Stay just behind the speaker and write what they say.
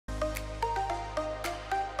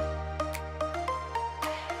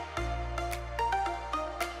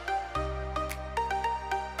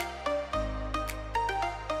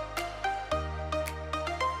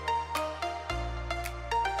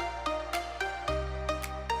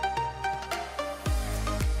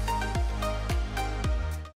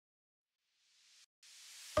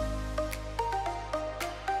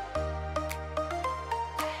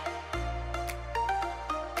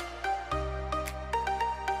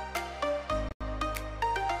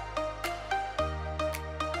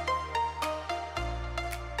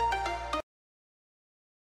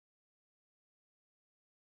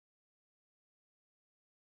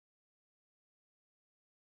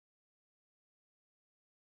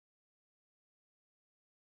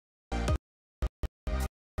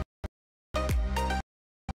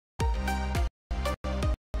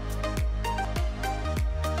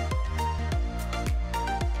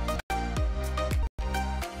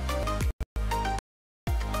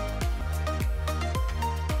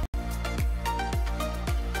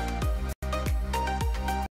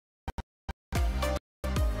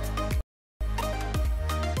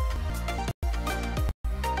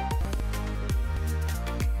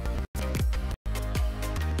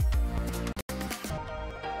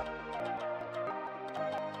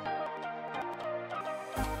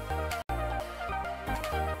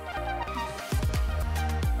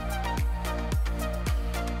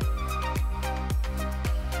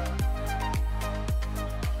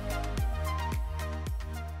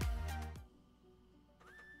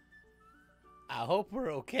I hope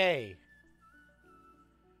we're okay.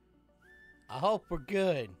 I hope we're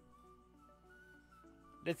good.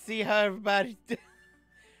 Let's see how everybody...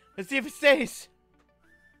 Let's see if it stays.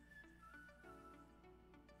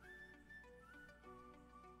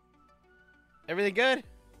 Everything good?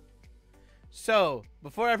 So,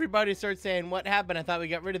 before everybody starts saying what happened, I thought we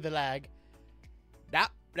got rid of the lag.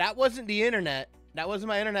 That wasn't the internet. That wasn't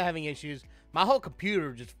my internet having issues. My whole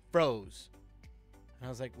computer just froze. And I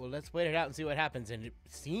was like, well, let's wait it out and see what happens. And it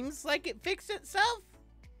seems like it fixed itself.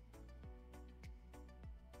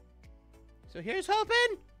 So here's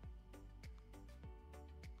hoping.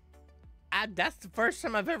 That's the first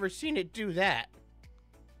time I've ever seen it do that.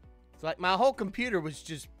 It's like my whole computer was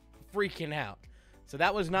just freaking out. So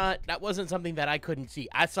that wasn't something that I couldn't see.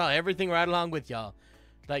 I saw everything right along with y'all.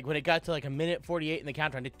 Like when it got to like a minute 48 in the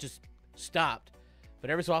countdown, it just stopped. But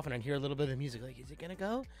every so often I'd hear a little bit of the music, like, is it gonna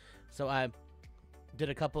go? So I did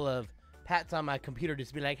a couple of pats on my computer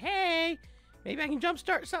just to be like, hey, maybe I can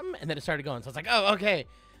jumpstart something. And then it started going. So I was like, oh, okay.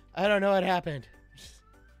 I don't know what happened.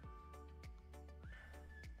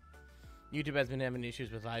 YouTube has been having issues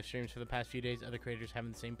with live streams for the past few days. Other creators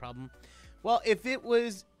having the same problem. Well, if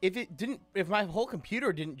my whole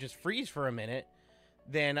computer didn't just freeze for a minute,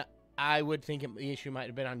 then I would think the issue might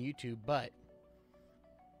have been on YouTube, but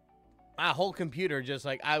my whole computer just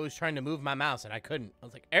like, I was trying to move my mouse and I couldn't. I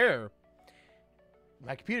was like, error.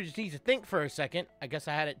 My computer just needs to think for a second. I guess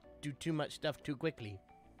I had it do too much stuff too quickly.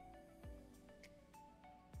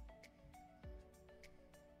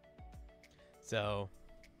 So,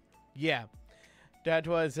 yeah, that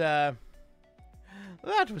was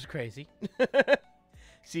crazy.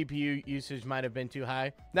 CPU usage might have been too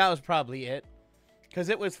high. That was probably it. Because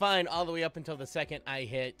it was fine all the way up until the second I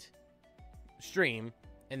hit stream.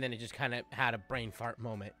 And then it just kind of had a brain fart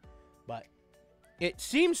moment. But it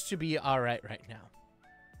seems to be alright right now.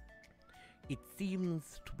 It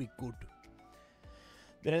seems to be good.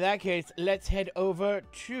 Then in that case, let's head over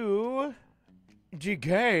to the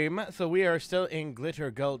game. So we are still in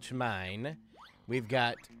Glitter Gulch Mine. We've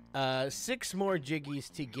got 6 more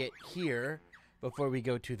jiggies to get here before we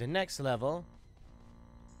go to the next level.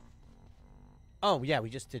 Oh, yeah, we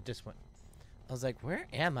just did this one. I was like, where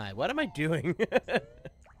am I? What am I doing?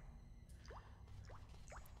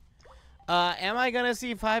 Am I gonna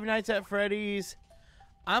see Five Nights at Freddy's?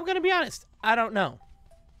 I'm gonna be honest, I don't know.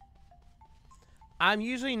 I'm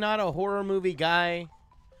usually not a horror movie guy,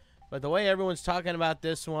 but the way everyone's talking about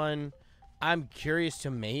this one, I'm curious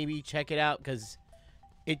to maybe check it out, because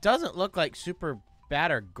it doesn't look like super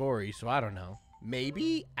bad or gory, so I don't know.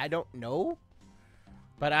 Maybe? I don't know.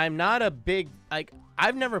 But I'm not a big, like,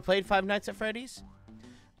 I've never played Five Nights at Freddy's.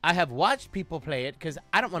 I have watched people play it, because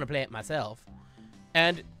I don't want to play it myself.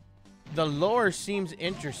 And the lore seems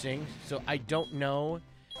interesting, so I don't know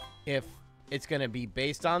if it's going to be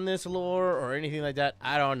based on this lore or anything like that.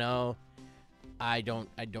 I don't know. I don't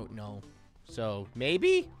know. So,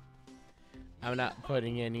 maybe? I'm not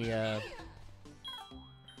putting any, Yeah,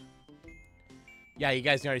 you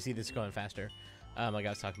guys can already see this going faster. Like I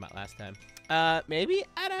was talking about last time. Maybe?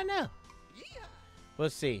 I don't know. We'll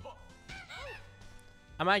see.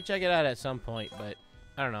 I might check it out at some point, but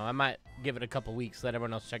I don't know. I might give it a couple weeks, let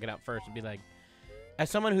everyone else check it out first, and be like,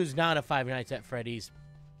 as someone who's not a Five Nights at Freddy's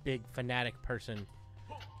big fanatic person,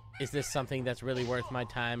 is this something that's really worth my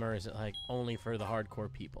time, or is it like only for the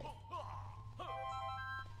hardcore people?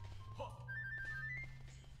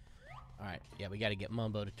 Alright, yeah, we gotta get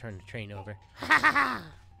Mumbo to turn the train over. Ha ha ha!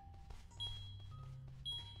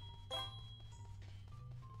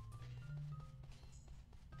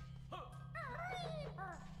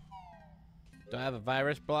 Do I have a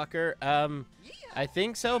virus blocker? I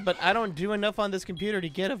think so, but I don't do enough on this computer to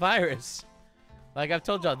get a virus. Like I've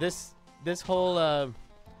told y'all, this whole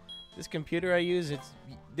this computer I use,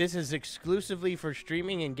 this is exclusively for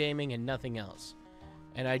streaming and gaming and nothing else.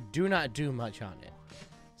 And I do not do much on it.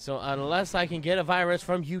 So unless I can get a virus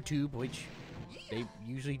from YouTube, which they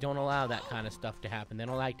usually don't allow that kind of stuff to happen. They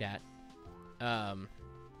don't like that.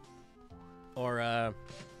 Or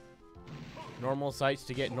normal sites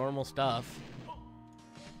to get normal stuff.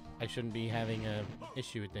 I shouldn't be having an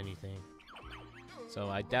issue with anything. So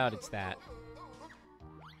I doubt it's that.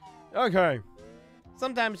 Okay.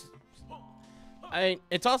 Sometimes,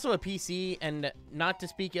 it's also a PC, and not to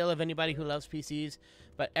speak ill of anybody who loves PCs,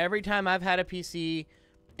 but every time I've had a PC,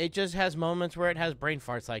 it just has moments where it has brain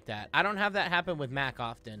farts like that. I don't have that happen with Mac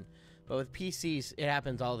often, but with PCs, it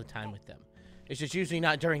happens all the time with them. It's just usually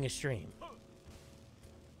not during a stream.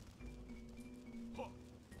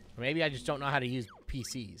 Or maybe I just don't know how to use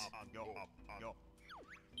PCs.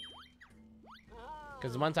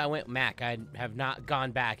 Because once I went Mac, I have not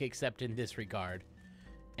gone back except in this regard.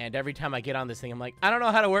 And every time I get on this thing, I'm like, I don't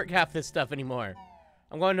know how to work half this stuff anymore.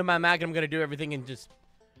 I'm going to my Mac and I'm going to do everything and just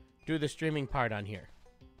do the streaming part on here.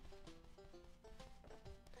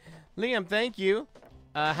 Liam, thank you.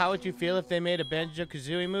 How would you feel if they made a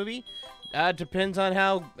Banjo-Kazooie movie? Depends on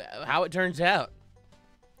how it turns out.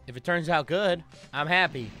 If it turns out good, I'm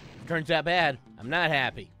happy. If it turns out bad, I'm not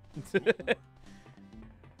happy.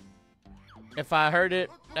 If I heard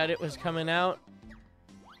that it was coming out,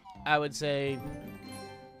 I would say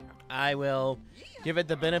I will give it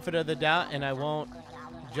the benefit of the doubt and I won't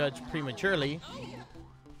judge prematurely.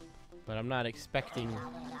 But I'm not expecting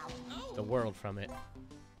the world from it.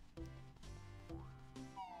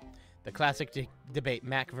 The classic debate,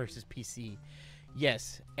 Mac versus PC.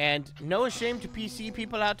 Yes, and no shame to PC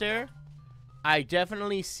people out there. I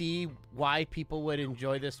definitely see why people would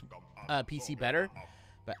enjoy this PC better.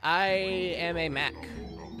 But I am a Mac.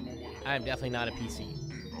 I am definitely not a PC.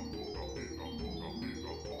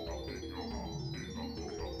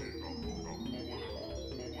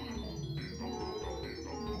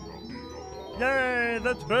 Yay,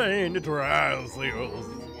 the train drives the wheels.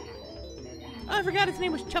 Oh, I forgot his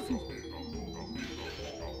name was Chuffy.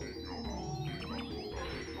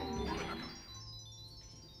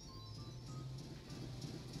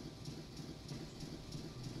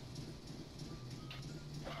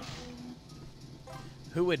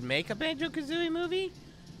 Who would make a Banjo-Kazooie movie?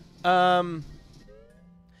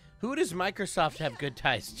 Who does Microsoft have good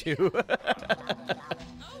ties to?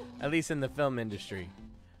 At least in the film industry.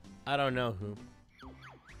 I don't know who.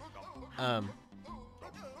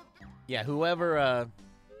 Yeah, whoever,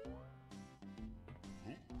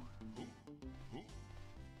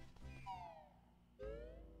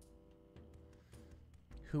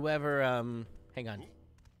 hang on.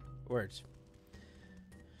 Words.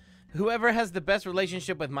 Whoever has the best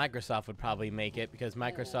relationship with Microsoft would probably make it because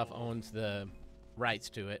Microsoft owns the rights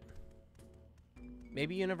to it.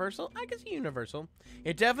 Maybe Universal? I guess Universal.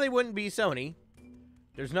 It definitely wouldn't be Sony.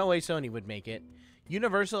 There's no way Sony would make it.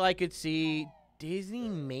 Universal, I could see. Disney,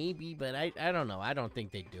 maybe, but I don't know. I don't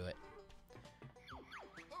think they'd do it.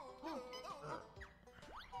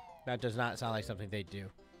 That does not sound like something they'd do.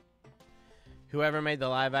 Whoever made the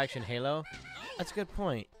live-action Halo? That's a good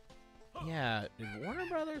point. Yeah, did Warner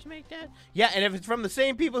Brothers make that? Yeah, and if it's from the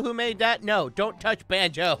same people who made that, no, don't touch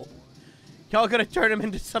Banjo. Y'all gonna turn him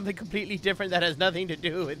into something completely different that has nothing to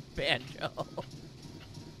do with Banjo.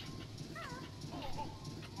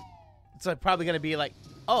 It's like probably gonna be like,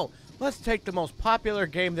 oh, let's take the most popular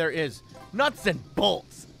game there is, nuts and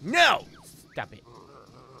bolts. No! Stop it.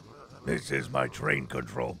 This is my train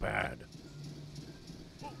control pad.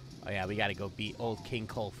 Oh yeah, we gotta go beat old King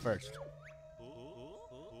Cole first.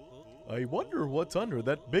 I wonder what's under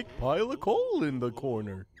that big pile of coal in the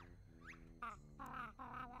corner.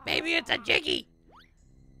 Maybe it's a Jiggy.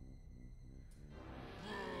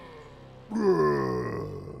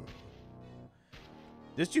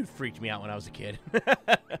 This dude freaked me out when I was a kid.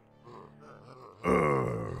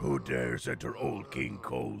 Who dares enter old King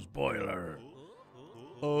Cole's boiler?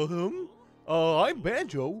 I'm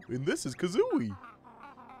Banjo, and this is Kazooie.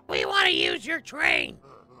 We want to use your train.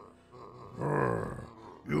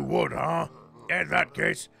 You would, huh? In that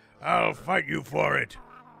case, I'll fight you for it.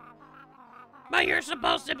 But you're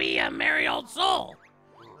supposed to be a merry old soul.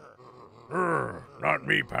 Not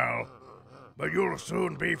me, pal. But you'll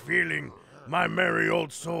soon be feeling my merry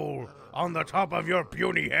old soul on the top of your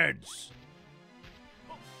puny heads.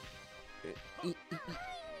 I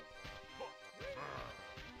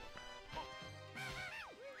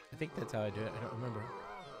think that's how I do it. I don't remember.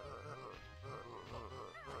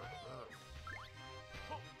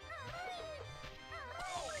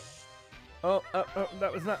 Oh,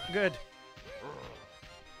 that was not good.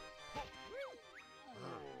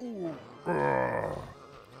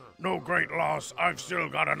 No great loss. I've still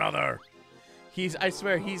got another. I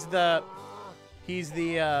swear, he's the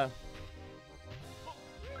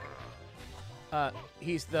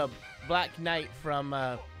Black Knight from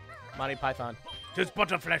Monty Python. 'Tis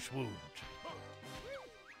but a flesh wound.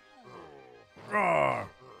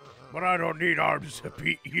 But I don't need arms to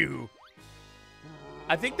beat you.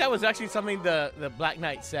 I think that was actually something the Black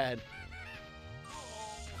Knight said.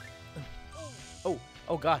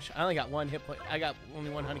 Oh gosh, I only got one hit point. I got only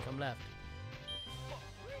one honeycomb left.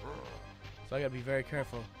 So I gotta be very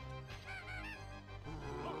careful.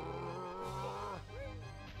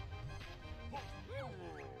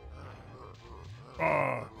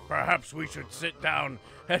 Perhaps we should sit down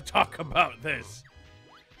and talk about this.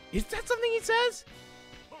 Is that something he says?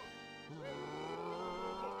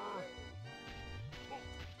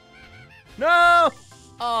 No!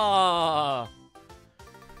 Oh.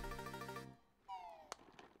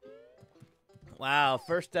 Wow,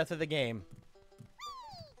 first death of the game.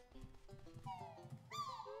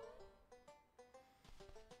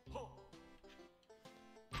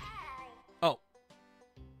 Oh.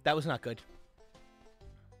 That was not good.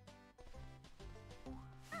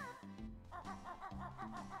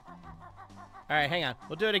 Alright, hang on.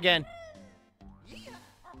 We'll do it again.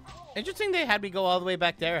 Interesting they had me go all the way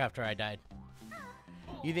back there after I died.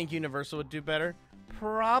 You think Universal would do better?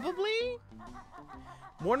 Probably.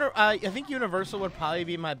 Warner, I think Universal would probably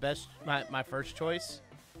be my first choice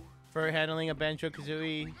for handling a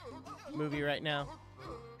Banjo-Kazooie movie right now.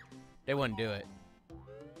 They wouldn't do it.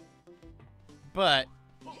 But,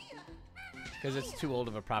 because it's too old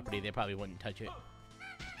of a property, they probably wouldn't touch it.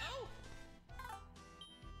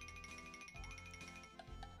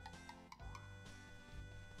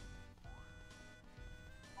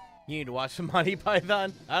 You need to watch some Monty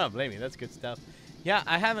Python? I don't blame you. That's good stuff. Yeah,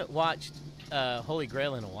 I haven't watched Holy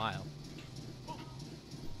Grail in a while.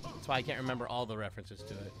 That's why I can't remember all the references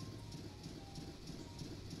to it.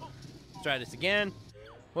 Let's try this again.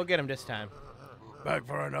 We'll get him this time. Back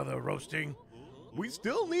for another roasting? We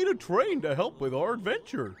still need a train to help with our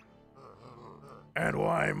adventure. And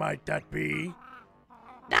why might that be?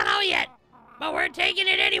 Don't know yet, but we're taking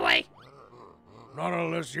it anyway. Not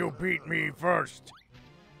unless you beat me first.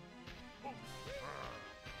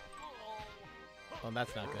 Oh,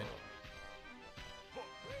 that's not good.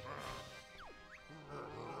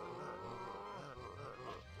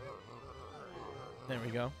 There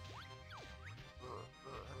we go.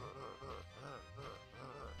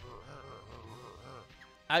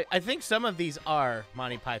 I think some of these are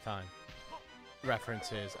Monty Python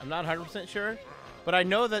references. I'm not 100% sure, but I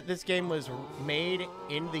know that this game was made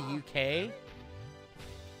in the UK.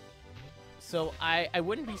 So I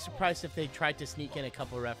wouldn't be surprised if they tried to sneak in a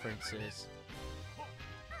couple references.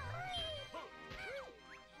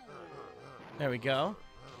 There we go.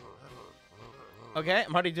 Okay,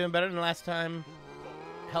 I'm already doing better than last time,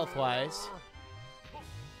 health-wise.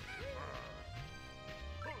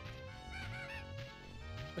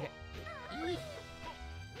 Okay.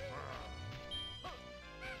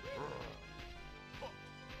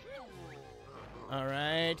 All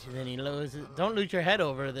right, then he loses. Don't lose your head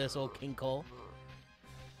over this, old King Cole.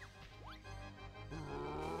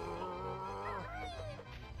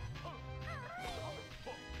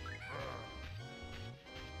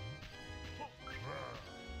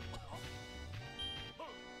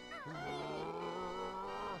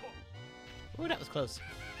 Ooh, that was close.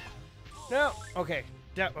 No, okay,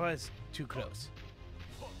 that was too close.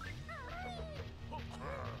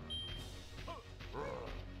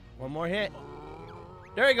 One more hit.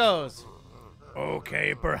 There he goes.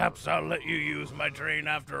 Okay, perhaps I'll let you use my train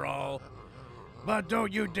after all. But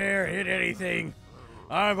don't you dare hit anything.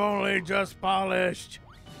 I've only just polished.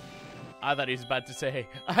 I thought he was about to say,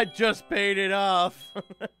 I just paid it off.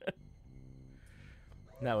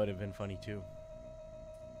 That would have been funny too.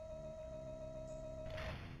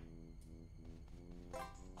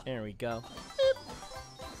 There we go.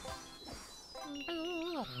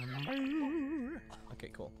 Okay,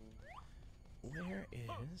 cool. Where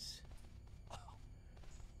is...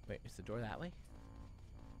 Wait, is the door that way?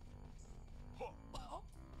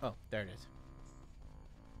 Oh, there it is.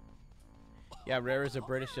 Yeah, Rare is a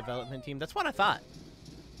British development team. That's what I thought.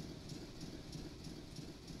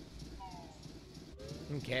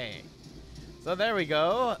 Okay. So there we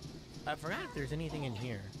go. I forgot if there's anything in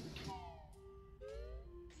here.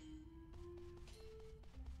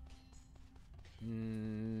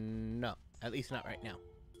 No, at least not right now.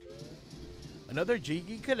 Another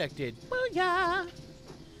Jiggy collected. Well, yeah.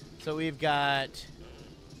 So we've got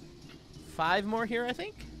 5 more here, I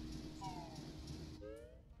think.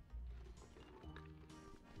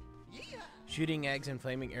 Shooting eggs and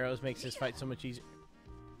flaming arrows makes this fight so much easier.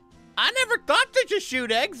 I never thought to just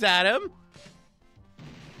shoot eggs at him.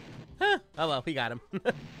 Huh. Oh well, we got him.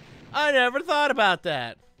 I never thought about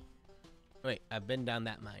that. Wait, I've been down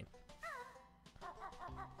that mine.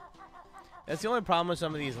 That's the only problem with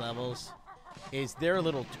some of these levels, is they're a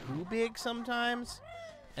little too big sometimes,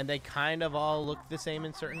 and they kind of all look the same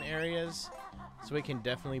in certain areas, so it can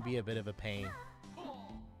definitely be a bit of a pain.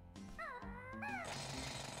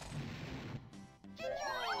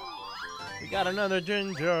 We got another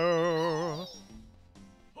ginger.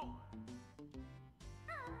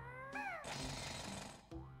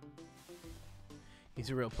 He's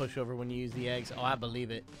a real pushover when you use the eggs. Oh, I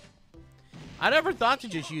believe it. I never thought to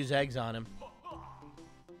just use eggs on him.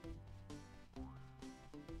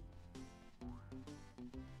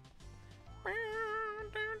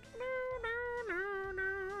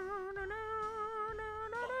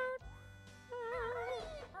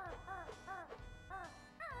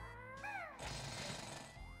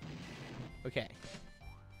 Okay.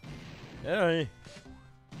 Hey.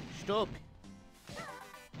 Stop.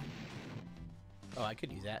 Oh, I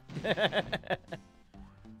could use that.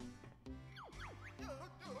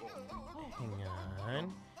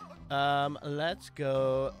 Hang on. Let's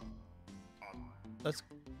go.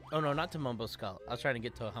 Oh no, not to Mumbo Skull. I was trying to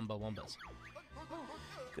get to Humbo Wumbas.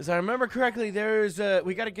 Because I remember correctly, there's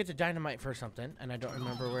we got to get to Dynamite for something, and I don't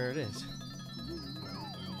remember where it is.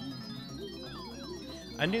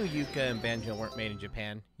 I knew Yuka and Banjo weren't made in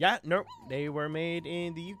Japan. Yeah, nope, they were made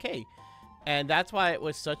in the UK. And that's why it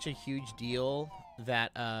was such a huge deal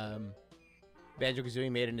that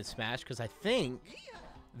Banjo-Kazooie made it into Smash, because I think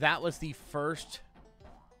that was the first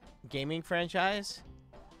gaming franchise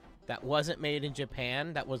that wasn't made in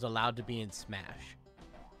Japan that was allowed to be in Smash.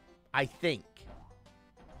 I think.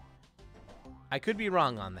 I could be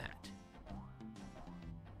wrong on that.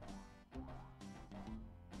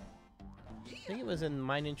 I think it was in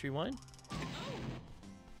Mine Entry 1.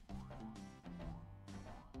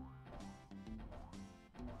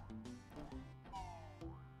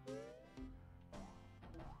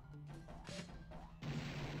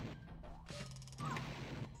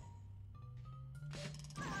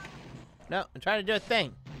 No, I'm trying to do a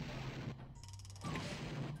thing.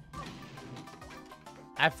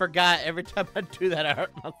 I forgot every time I do that, I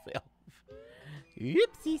hurt myself.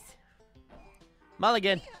 Oopsies.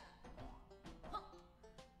 Mulligan.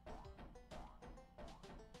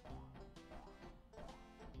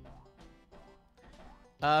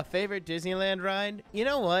 Favorite Disneyland ride? You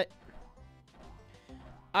know what?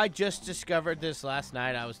 I just discovered this last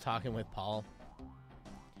night. I was talking with Paul.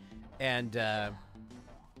 And,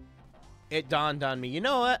 it dawned on me. You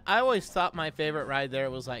know what? I always thought my favorite ride there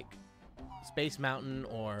was like Space Mountain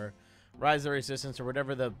or Rise of the Resistance or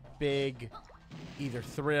whatever the big either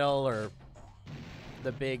thrill or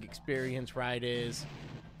the big experience ride is.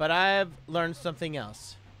 But I've learned something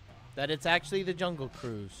else. That it's actually the Jungle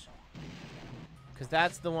Cruise. Because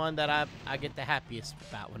that's the one that I get the happiest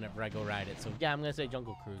about whenever I go ride it. So yeah, I'm going to say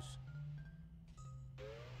Jungle Cruise.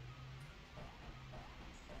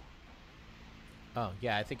 Oh,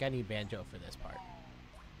 yeah, I think I need Banjo for this part.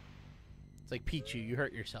 It's like Pichu, you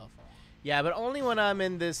hurt yourself. Yeah, but only when I'm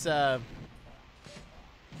in this form.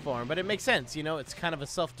 But it makes sense, you know, it's kind of a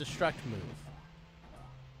self-destruct move.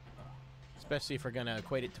 Especially if we're going to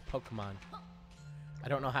equate it to Pokemon. I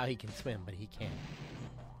don't know how he can swim, but he can.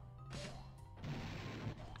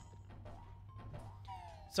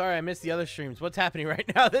 Sorry, I missed the other streams. What's happening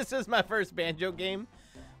right now? This is my first Banjo game.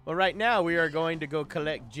 Well, right now we are going to go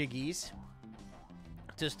collect Jiggies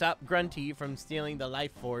to stop Grunty from stealing the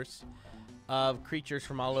life force of creatures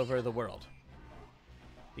from all over the world.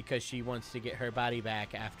 Because she wants to get her body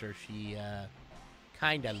back after she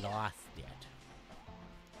kind of lost it.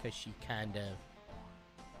 Because she kind of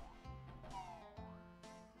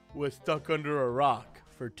was stuck under a rock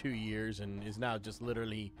for 2 years and is now just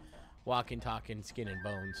literally walking, talking, skin and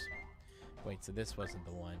bones. Wait, so this wasn't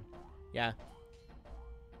the one. Yeah.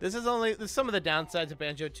 This is some of the downsides of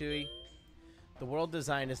Banjo-Tooie. The world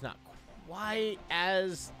design is not quite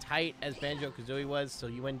as tight as Banjo-Kazooie was, so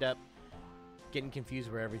you end up getting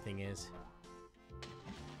confused where everything is.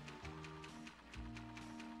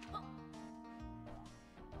 I'm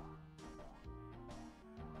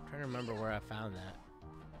trying to remember where I found that.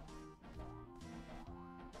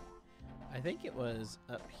 I think it was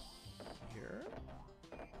up here.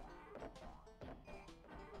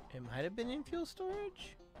 It might have been in fuel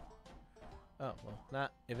storage. Oh, well,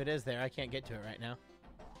 not if it is there. I can't get to it right now.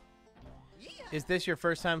 Yeah. Is this your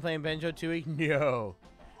first time playing Banjo-Tooie? No.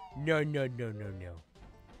 No, no, no, no, no.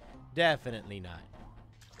 Definitely not.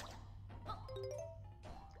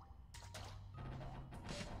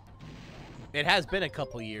 It has been a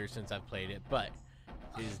couple years since I've played it, but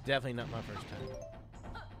it is definitely not my first time.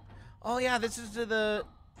 Oh, yeah, this is to the...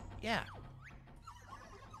 Yeah.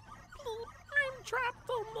 I'm trapped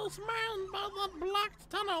almost man by the blocked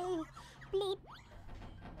tunnel. Bloop.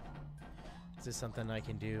 Is this something I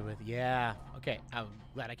can do with... Yeah. Okay, I'm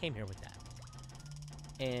glad I came here with that.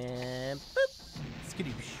 And... Boop.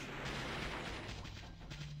 Skadoosh.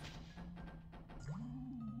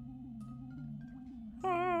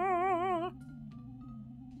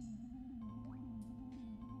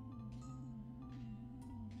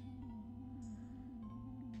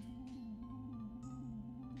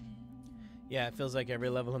 Yeah, it feels like every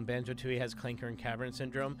level in Banjo-Tooie has Clanker and Cavern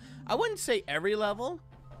Syndrome. I wouldn't say every level,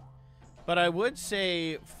 but I would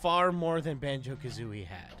say far more than Banjo-Kazooie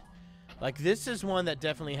had. Like, this is one that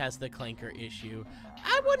definitely has the Clanker issue.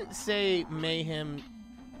 I wouldn't say Mayhem...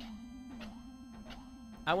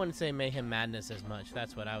 I wouldn't say Mayhem Madness as much.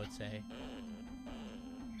 That's what I would say.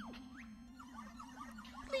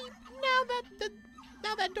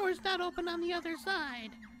 now that door's not open on the other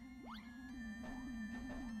side.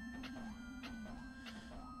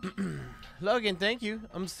 Logan, thank you.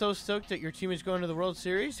 I'm so stoked that your team is going to the World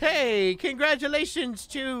Series. Hey, congratulations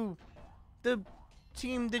to the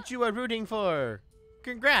team that you are rooting for.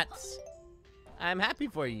 Congrats. I'm happy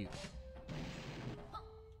for you.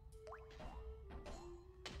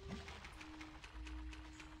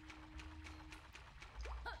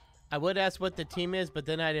 I would ask what the team is, but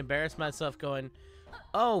then I'd embarrass myself going,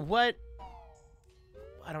 oh, what?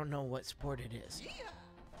 I don't know what sport it is.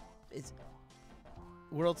 It's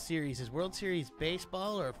World Series. Is World Series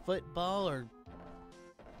baseball or football or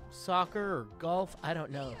soccer or golf? I don't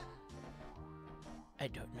know. I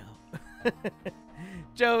don't know.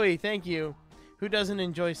 Joey, thank you. Who doesn't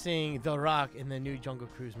enjoy seeing The Rock in the new Jungle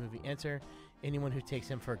Cruise movie? Answer, anyone who takes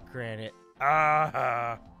him for granted.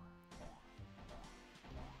 Ah.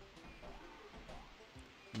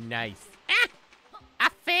 Nice. Ah! I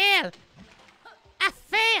fail! I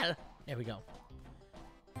fail! There we go.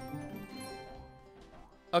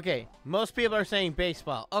 Okay, most people are saying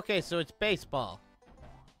baseball. Okay, so it's baseball.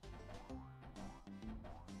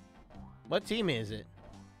 What team is it?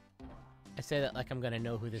 I say that like I'm gonna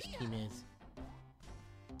know who this team is.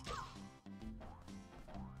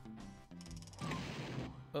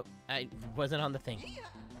 Oh, I wasn't on the thing.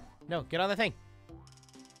 No, get on the thing.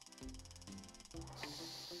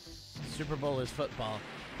 Super Bowl is football.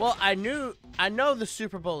 Well, I know the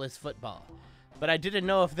Super Bowl is football, but I didn't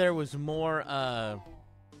know if there was more,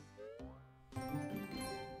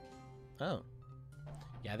 Oh.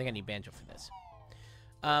 Yeah, I think I need banjo for this.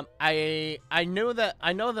 I know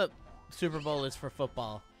the Super Bowl is for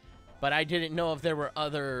football, but I didn't know if there were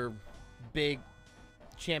other big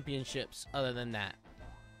championships other than that.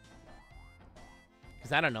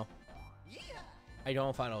 Because I don't know. I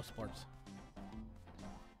don't follow sports.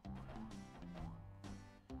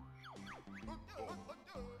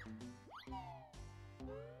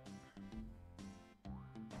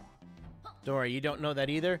 Dora, you don't know that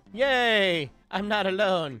either? Yay! I'm not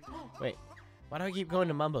alone. Wait, why do I keep going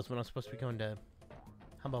to Mumbles when I'm supposed to be going to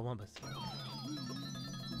Humble Wumbus?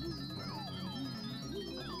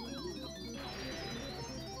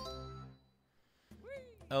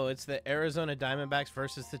 Oh, it's the Arizona Diamondbacks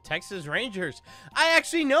versus the Texas Rangers. I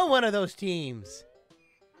actually know one of those teams.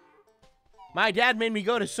 My dad made me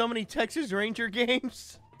go to so many Texas Ranger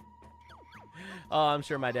games. Oh, I'm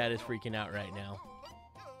sure my dad is freaking out right now.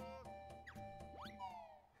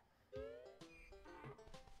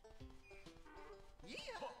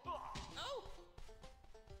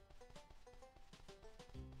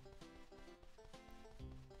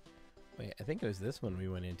 Wait, I think it was this one we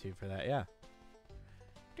went into for that, yeah.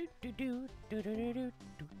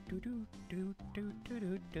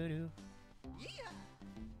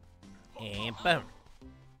 And boom.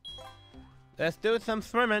 Let's do some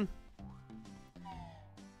swimming.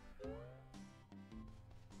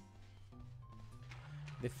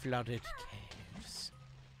 The flooded caves.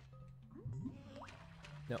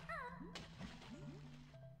 No.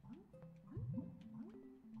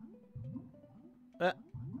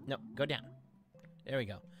 No, go down. There we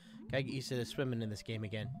go. Gotta get used to the swimming in this game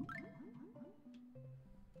again.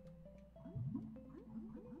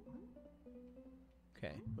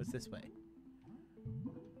 Okay, what's this way?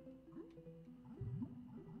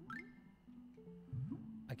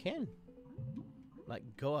 I can, like,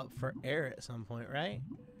 go up for air at some point, right?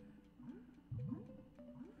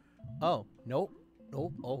 Oh, nope.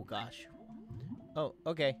 Nope. Oh, gosh. Oh,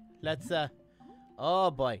 okay. Let's,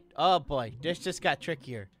 oh, boy. Oh, boy. This just got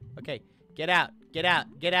trickier. Okay, get out. Get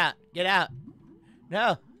out. Get out. Get out.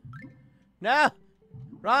 No. No.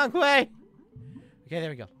 Wrong way. Okay, there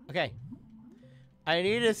we go. Okay. I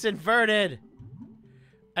need this inverted.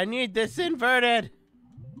 I need this inverted.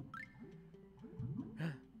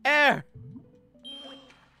 Air.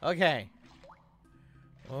 Okay.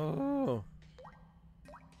 Oh.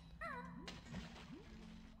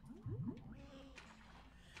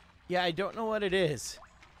 Yeah, I don't know what it is.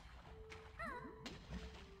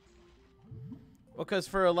 Because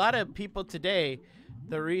for a lot of people today,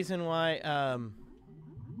 the reason why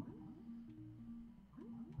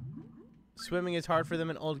swimming is hard for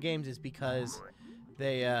them in old games is because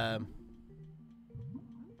they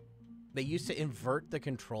used to invert the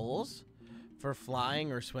controls for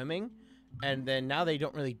flying or swimming, and then now they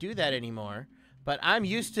don't really do that anymore. But I'm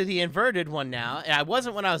used to the inverted one now. And I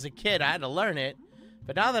wasn't when I was a kid. I had to learn it.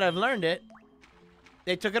 But now that I've learned it,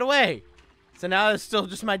 they took it away. So now it's still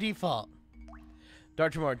just my default.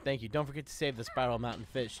 Dartremore, thank you. Don't forget to save the Spiral Mountain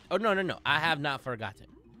Fish. Oh, no, no, no. I have not forgotten.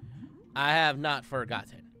 I have not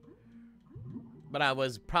forgotten. But I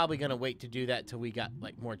was probably going to wait to do that till we got,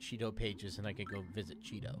 like, more Cheeto pages and I could go visit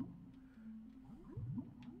Cheeto.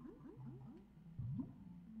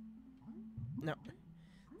 No.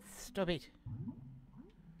 Stop it.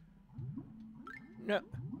 No.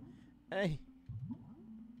 Hey.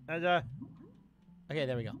 Okay,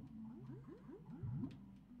 there we go.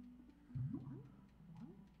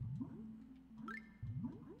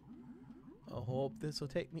 I hope this will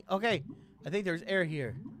take me. Okay, I think there's air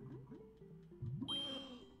here.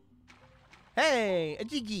 Hey, a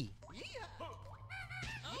jiggy.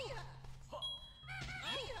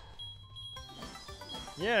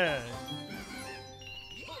 Yeah.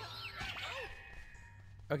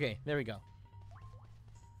 Okay, there we go.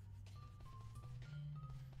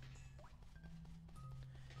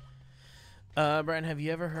 Brian, have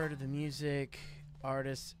you ever heard of the music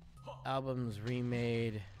artists albums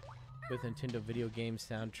remade with Nintendo video game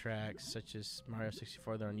soundtracks such as Mario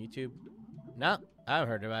 64 that are on YouTube? No, I haven't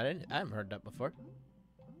heard about it. I haven't heard that before.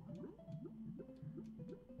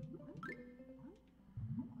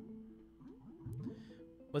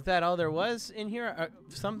 Was that all there was in here?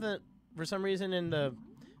 Something, for some reason in the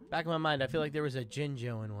back of my mind, I feel like there was a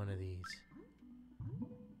Jinjo in one of these.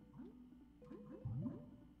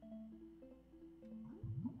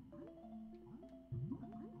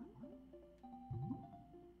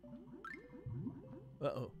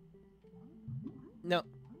 Uh-oh. No.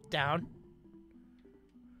 Down.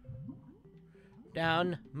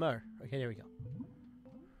 Down. More. Okay, there we go.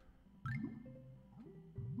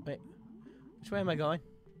 Wait. Which way am I going?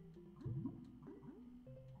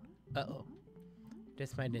 Uh-oh.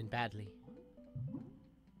 This might end badly.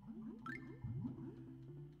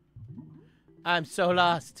 I'm so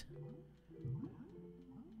lost.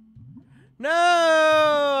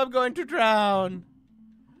 No! I'm going to drown.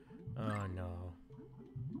 Oh, no.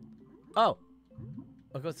 Oh.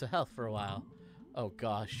 I'll go to health for a while. Oh,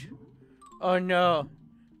 gosh. Oh, no.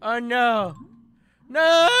 Oh, no.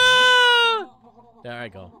 No! There I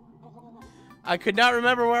go. I could not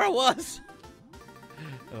remember where I was.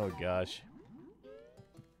 Oh, gosh.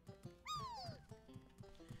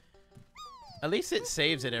 At least it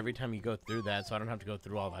saves it every time you go through that, so I don't have to go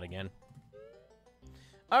through all that again.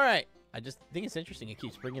 All right. I just think it's interesting. It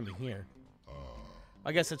keeps bringing me here.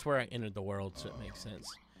 I guess that's where I entered the world, so it makes sense.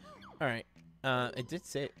 All right. It did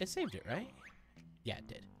save. It saved it, right? Yeah, it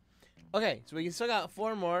did. Okay, so we still got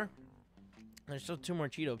 4 more. There's still 2 more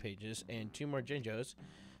Cheeto pages and 2 more Jinjos.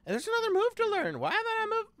 And there's another move to learn. Why haven't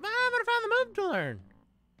I found the move to learn?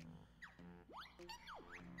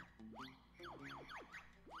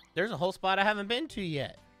 There's a whole spot I haven't been to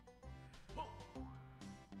yet.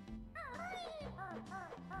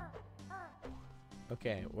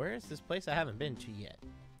 Okay, where is this place I haven't been to yet?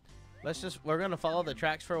 We're gonna follow the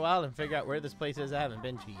tracks for a while and figure out where this place is I haven't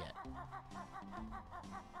been to yet.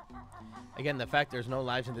 Again, the fact there's no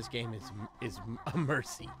lives in this game is a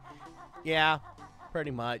mercy. Yeah,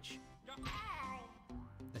 pretty much.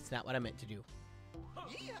 That's not what I meant to do.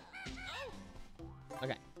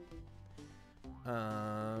 Okay.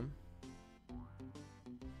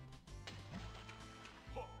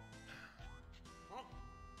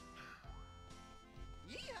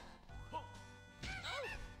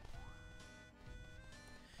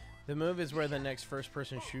 The move is where the next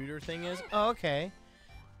first-person shooter thing is. Oh, okay.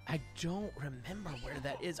 I don't remember where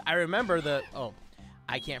that is. I remember the... Oh,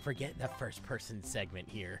 I can't forget the first-person segment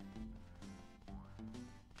here.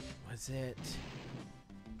 Was it...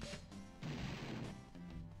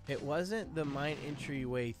 It wasn't the Mine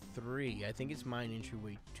Entryway 3. I think it's Mine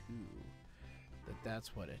Entryway 2.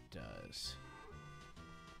 That's what it does.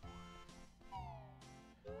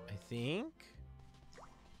 I think...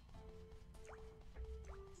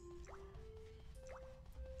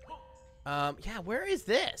 yeah, where is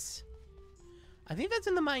this? I think that's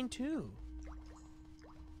in the mine too.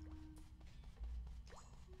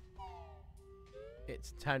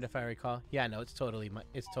 It's timed if I recall. Yeah, no, it's totally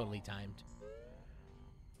timed.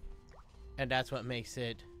 And that's what makes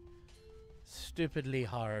it stupidly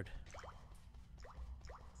hard.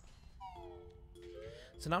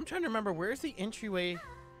 So now I'm trying to remember, where's the entryway?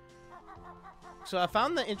 So I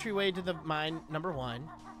found the entryway to the mine number 1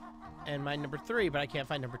 and mine number 3, but I can't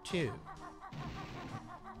find number 2.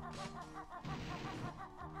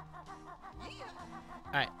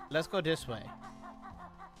 Alright, let's go this way.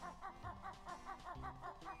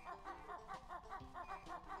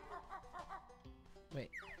 Wait.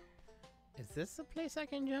 Is this the place I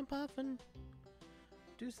can jump off and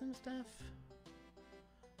do some stuff?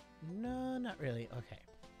 No, not really. Okay.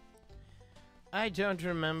 I don't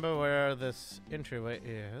remember where this entryway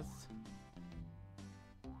is.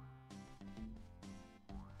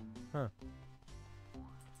 Huh.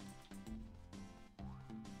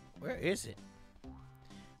 Where is it?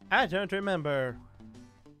 I don't remember.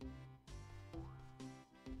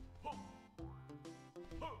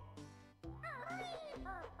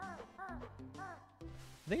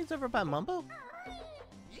 I think it's over by Mumbo.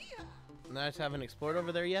 And I just haven't explored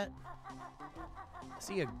over there yet. I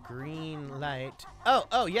see a green light.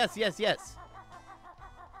 Oh, yes, yes, yes.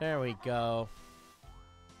 There we go.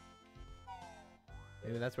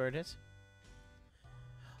 Maybe that's where it is.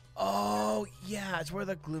 Oh, yeah, it's where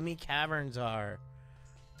the gloomy caverns are.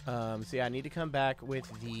 So yeah, I need to come back with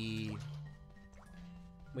the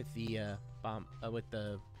bomb with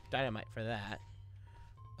the dynamite for that.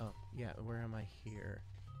 Oh, yeah, where am I here?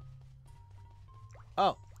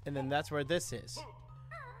 Oh, and then that's where this is.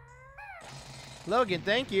 Logan,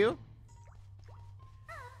 thank you.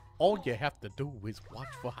 All you have to do is watch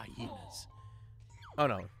for hyenas. Oh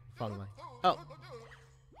no, wrong line. Oh.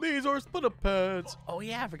 These are split-up pads. Oh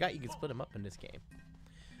yeah, I forgot you can split them up in this game.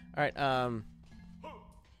 Alright,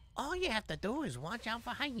 all you have to do is watch out for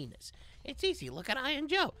hyenas. It's easy. Look at Iron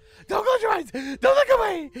Joe. Don't close your eyes! Don't look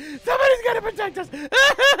away! Somebody's gonna protect us!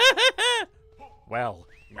 Well,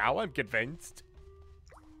 now I'm convinced.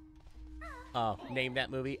 Oh, name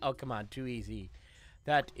that movie? Oh, come on, too easy.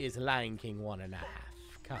 That is Lion King 1.5.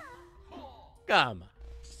 Come on. Come on.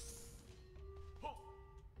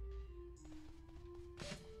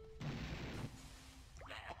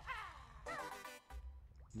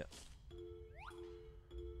 No.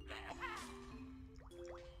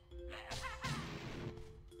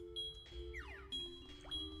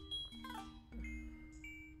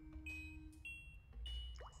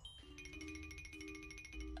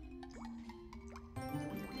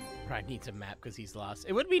 Probably needs a map because he's lost.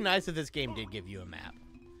 It would be nice if this game did give you a map.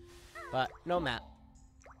 But no map.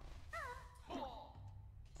 You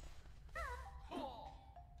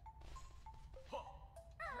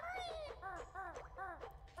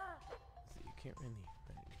can't really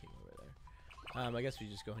get over there. I guess we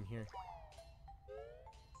just go in here.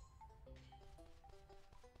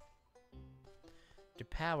 The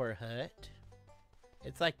Power Hut.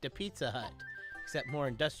 It's like the Pizza Hut, except more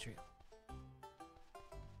industrial.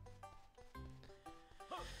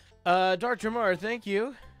 Dark Tremor, thank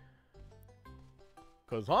you.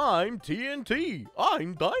 'Cause I'm TNT.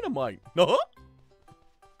 I'm dynamite.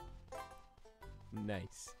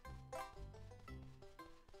 Nice.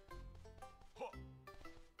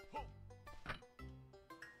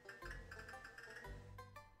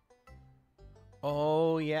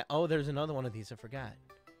 Oh, yeah. Oh, there's another one of these. I forgot.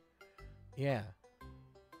 Yeah.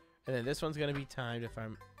 And then this one's going to be timed if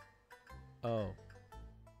I'm... Oh.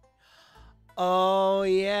 Oh,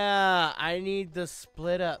 yeah. I need the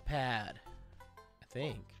split up pad. I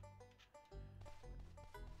think.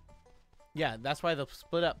 Yeah, that's why the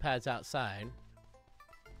split up pad's outside.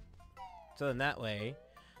 So then that way,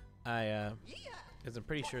 because I'm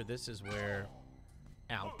pretty sure this is where...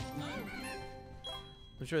 Ow.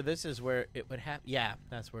 I'm sure this is where it would have... Yeah,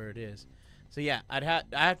 that's where it is. So yeah, I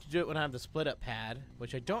have to do it when I have the split up pad,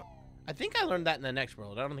 which I don't... I think I learned that in the next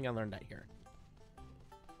world. I don't think I learned that here.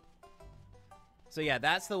 So yeah,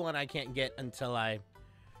 that's the one I can't get until I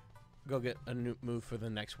go get a new move for the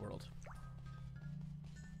next world.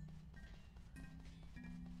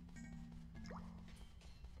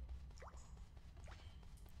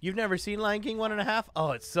 You've never seen Lion King 1.5?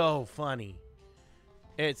 Oh, it's so funny.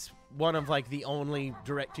 It's one of like the only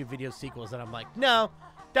direct-to-video sequels that I'm like, no,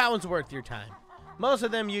 that one's worth your time. Most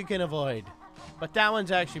of them you can avoid, but that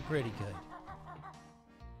one's actually pretty good.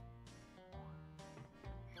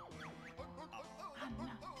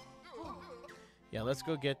 Yeah, let's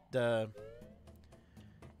go get the...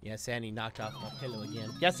 Yeah, Sandy knocked off my pillow again.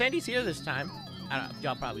 Yeah, Sandy's here this time. I don't know,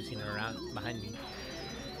 y'all probably seen her around behind me.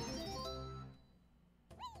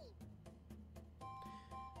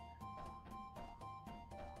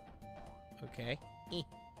 Okay.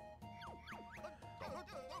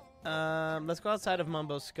 Let's go outside of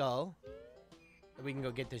Mumbo's skull. We can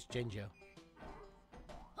go get this Jinjo.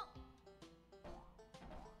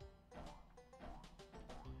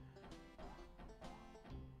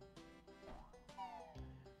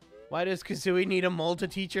 Why does Kazooie need a mole to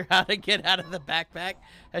teach her how to get out of the backpack?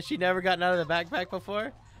 Has she never gotten out of the backpack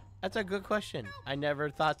before? That's a good question. I never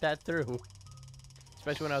thought that through.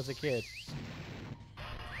 Especially when I was a kid.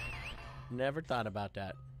 Never thought about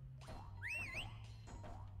that.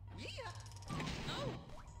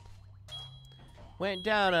 Went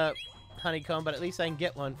down a honeycomb, but at least I can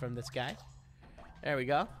get one from this guy. There we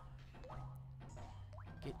go.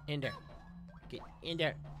 Get in there. Get in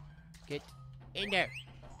there. Get in there.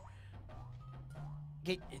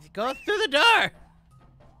 Go through the door.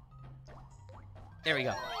 There we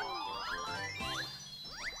go.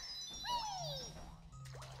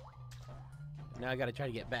 Now I gotta try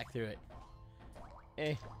to get back through it.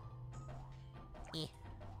 Eh. Eh.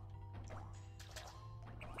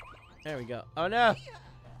 There we go. Oh no!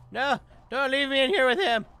 No! Don't leave me in here with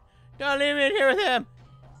him! Don't leave me in here with him!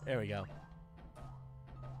 There we go.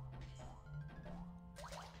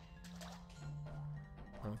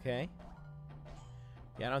 Okay.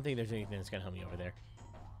 Yeah, I don't think there's anything that's gonna help me over there.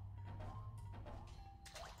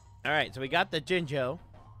 Alright, so we got the Jinjo.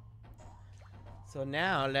 So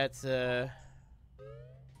now let's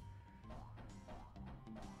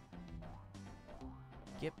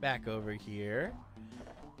get back over here.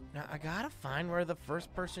 Now I gotta find where the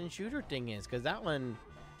first person shooter thing is, because that one's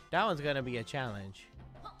gonna be a challenge.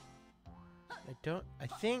 I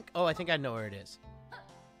think I know where it is.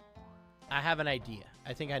 I have an idea.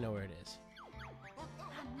 I think I know where it is.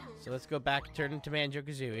 So let's go back, turn into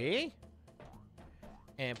Banjo-Kazooie.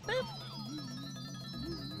 And boop.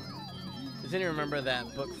 Does anyone remember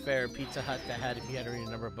that book fair Pizza Hut that had, if you had to read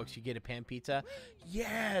a number of books, you get a pan pizza?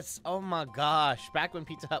 Yes! Oh my gosh. Back when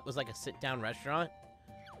Pizza Hut was like a sit-down restaurant.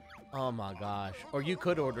 Oh my gosh. Or you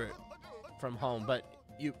could order it from home, but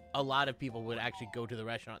a lot of people would actually go to the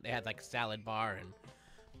restaurant. They had like a salad bar and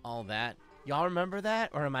all that. Y'all remember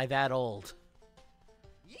that? Or am I that old?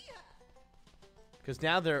 Because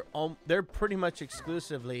now they're pretty much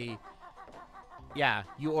exclusively, yeah,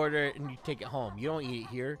 you order it and you take it home. You don't eat it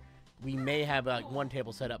here. We may have like one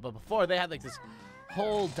table set up, but before they had like this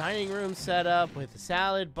whole dining room set up with a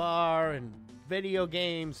salad bar and video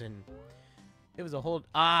games, and it was a whole,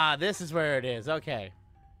 this is where it is. Okay.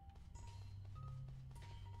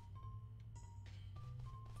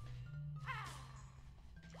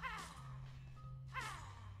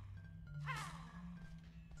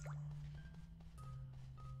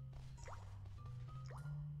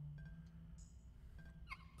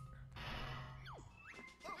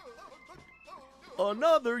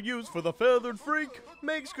 Another use for the feathered freak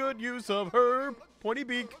makes good use of her pointy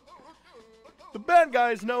beak. The bad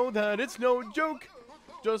guys know that it's no joke.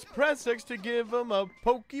 Just press X to give 'em a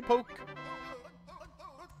pokey poke.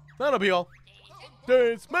 That'll be all.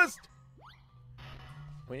 Dismissed!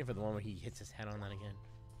 Waiting for the one where he hits his head on that again.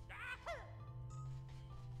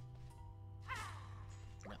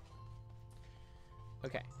 No.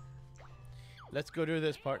 Okay. Let's go do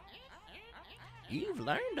this part. You've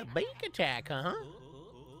learned a beak attack, huh?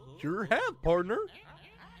 Sure have, partner.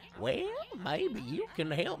 Well, maybe you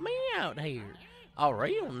can help me out here. A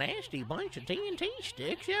real nasty bunch of TNT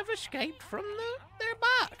sticks have escaped from their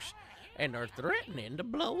box, and are threatening to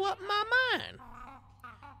blow up my mine.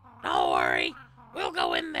 Don't worry. We'll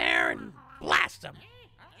go in there and blast them.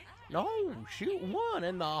 No, shoot one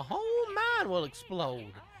and the whole mine will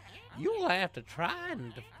explode. You'll have to try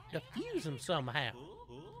and defuse them somehow.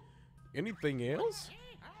 Anything else?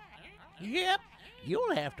 Yep,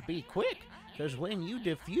 you'll have to be quick, because when you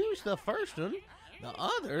defuse the first one, the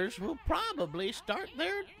others will probably start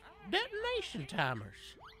their detonation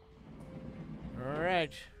timers.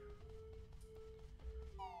 Alright.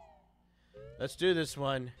 Let's do this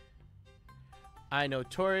one. I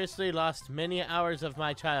notoriously lost many hours of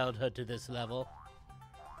my childhood to this level.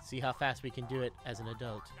 See how fast we can do it as an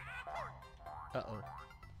adult. Uh-oh.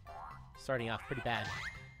 Starting off pretty bad.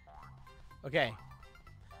 Okay.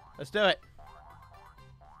 Let's do it.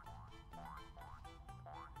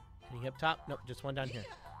 Any up top? Nope, just one down here.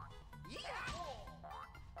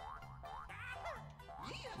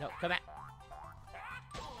 No, come back.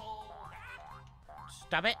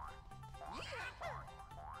 Stop it.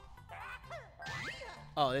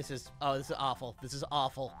 Oh, this is awful. This is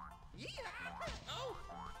awful.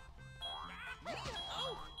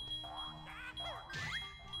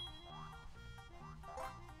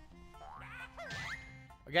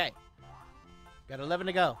 Okay. Got 11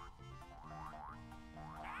 to go.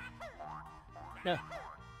 No.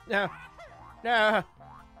 No. No.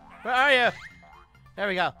 Where are you? There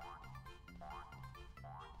we go.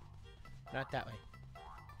 Not that way.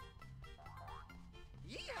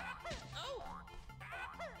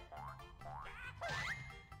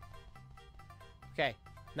 Okay.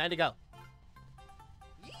 9 to go.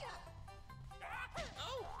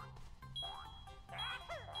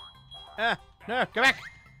 No, come back.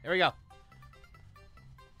 There we go.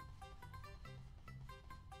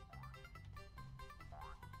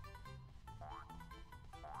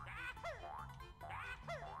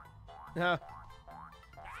 No.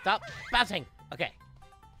 Stop bouncing. Okay.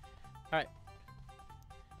 All right.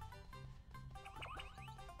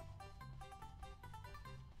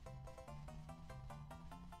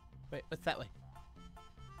 Wait, what's that way?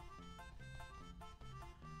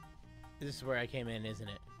 This is where I came in, isn't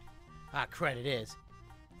it? Ah, crud, it is.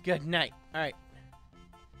 Good night. All right.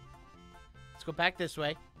 Let's go back this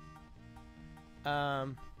way.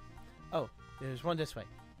 Oh, there's one this way.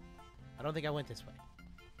 I don't think I went this way.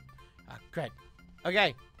 Ah, great.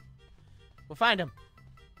 Okay. We'll find him.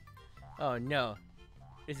 Oh, no.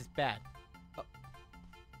 This is bad. Oh.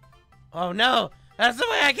 Oh, no. That's the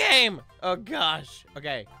way I came. Oh, gosh.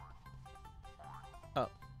 Okay. Oh.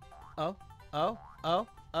 Oh. Oh. Oh.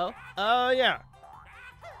 Oh. Oh, yeah.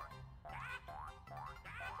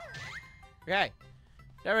 Okay.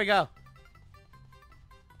 There we go.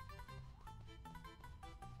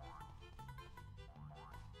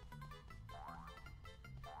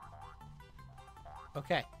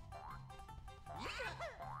 Okay.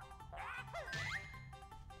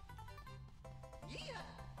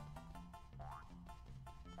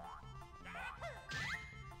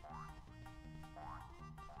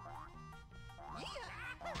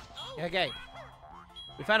 Okay.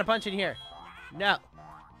 We found a punch in here. No.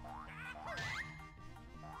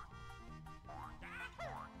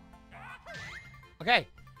 Okay.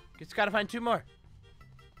 Just gotta find 2 more.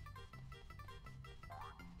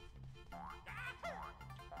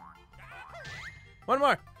 One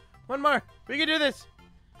more. One more. We can do this.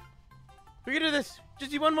 We can do this.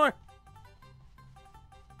 Just need 1 more.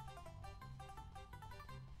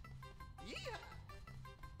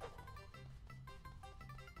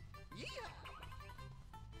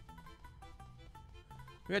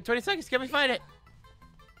 We got 20 seconds. Can we find it?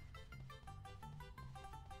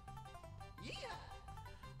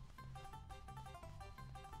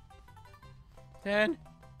 10,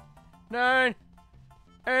 9,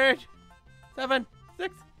 8, 7,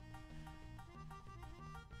 6.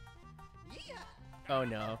 Oh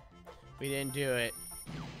no, we didn't do it.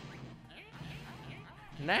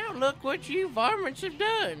 Now look what you varmints have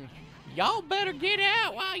done. Y'all better get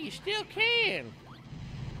out while you still can.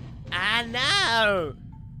 I know.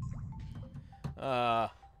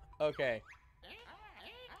 Okay.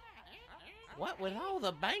 What with all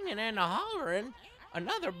the banging and the hollering,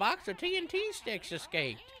 another box of TNT sticks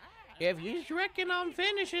escaped. If you reckon on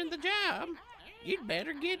finishing the job, you'd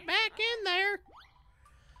better get back in there.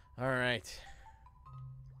 All right.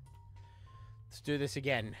 Let's do this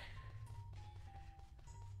again.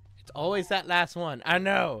 It's always that last one. I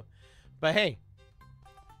know. But hey,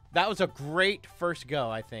 that was a great first go,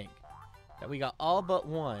 I think. That we got all but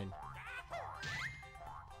one.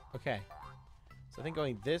 Okay. So I think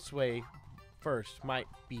going this way first might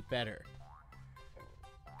be better.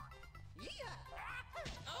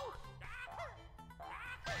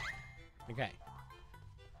 Okay.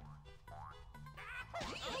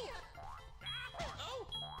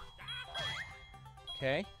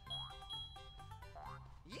 Okay.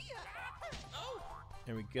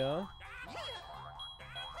 There we go.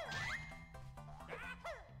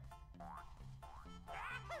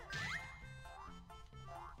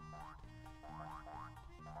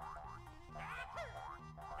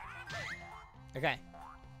 Okay.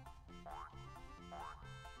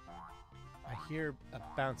 I hear a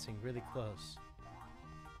bouncing really close.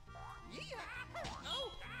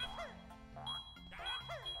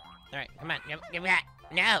 All right, come on, give me that.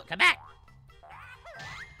 No, come back.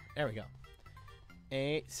 There we go.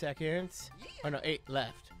 8 seconds. Oh no, 8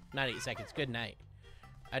 left. Not 8 seconds. Good night.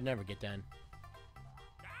 I'd never get done.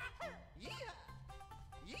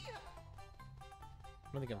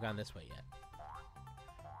 I don't think I've gone this way yet.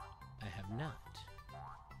 I have not.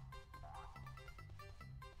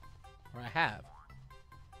 Or I have.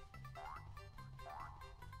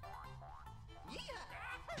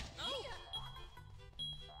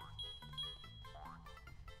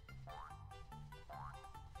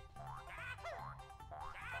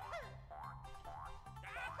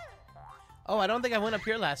 Oh, I don't think I went up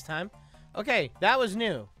here last time. Okay, that was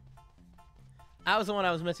new. That was the one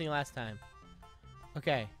I was missing last time.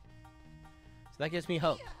 Okay. So that gives me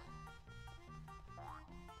hope.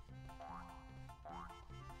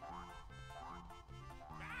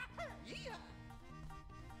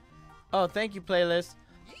 Oh, thank you, playlist.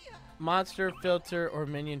 Monster filter or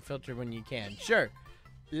minion filter when you can. Sure.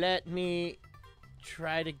 Let me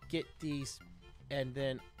try to get these, and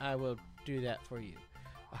then I will do that for you.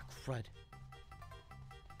 Oh, crud.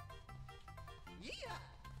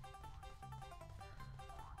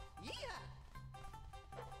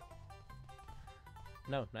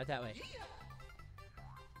 No, not that way.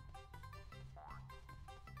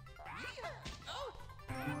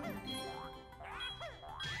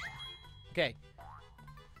 Okay.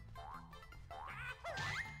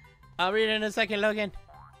 I'll read it in a second, Logan.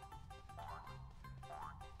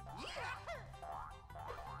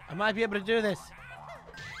 I might be able to do this.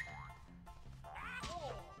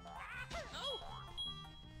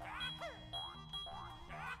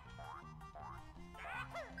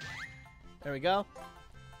 There we go.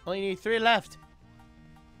 Only need 3 left.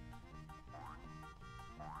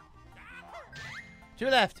 2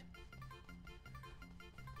 left.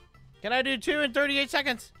 Can I do 2 in 38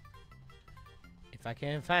 seconds? If I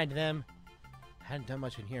can find them. I hadn't done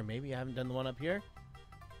much in here. Maybe I haven't done the one up here.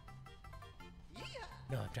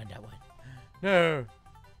 No, I've done that one. No.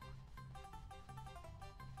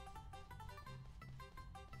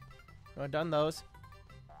 No, I've done those.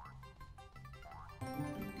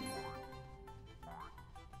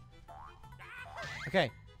 Okay,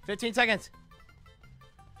 15 seconds.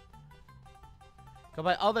 Go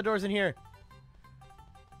by all the doors in here.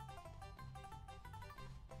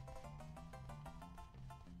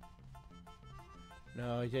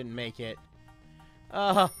 No, he didn't make it.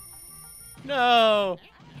 Oh, no.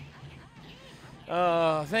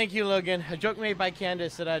 Oh, thank you, Logan. A joke made by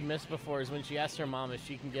Candace that I'd missed before is when she asked her mom if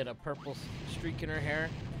she can get a purple streak in her hair.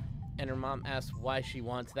 And her mom asks why she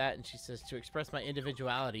wants that. And she says, to express my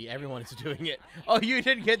individuality, everyone is doing it. Oh, you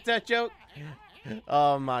didn't get that joke?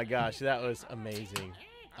 Oh, my gosh. That was amazing.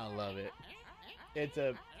 I love it. It's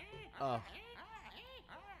a... Oh.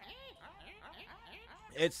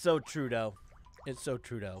 It's so true, though. It's so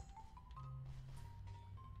true, though.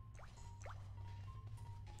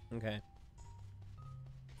 Okay.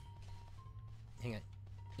 Hang on.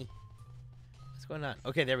 What's going on?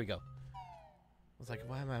 Okay, there we go. I was like,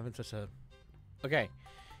 why am I having such a... Okay,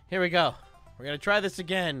 here we go. We're going to try this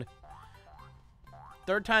again.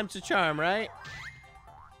 3rd time's the charm, right?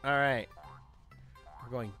 All right.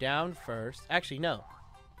 We're going down first. Actually, no.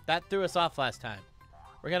 That threw us off last time.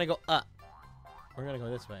 We're going to go up. We're going to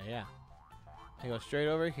go this way, yeah. And go straight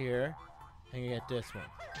over here. And you get this one.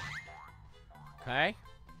 Okay.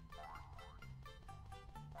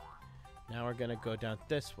 Now we're going to go down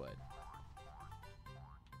this way.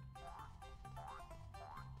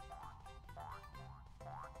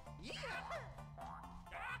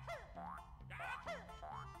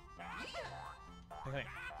 Okay.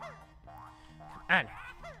 Come on.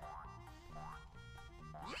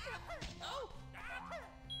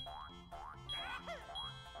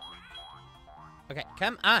 Okay,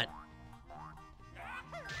 come on.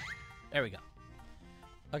 There we go.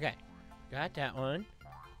 Okay. Got that one.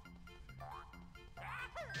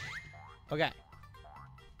 Okay.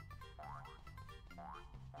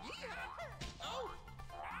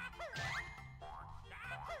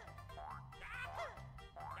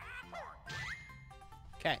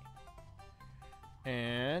 Okay.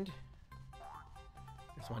 And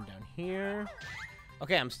there's one down here.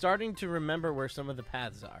 Okay, I'm starting to remember where some of the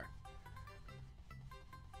paths are.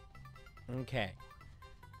 Okay.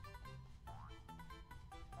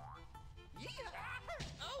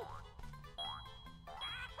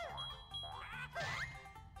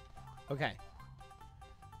 Okay.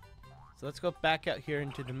 So let's go back out here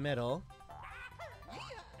into the middle.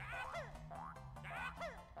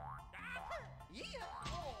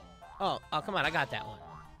 Oh, come on, I got that one.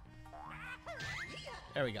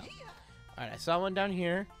 There we go. Alright, I saw one down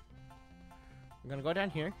here. I'm gonna go down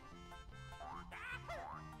here.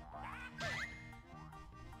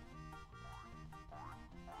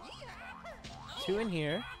 Two in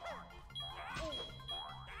here.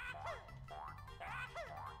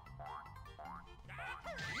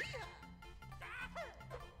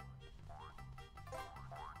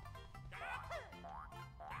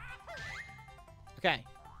 Okay.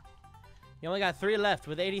 You only got 3 left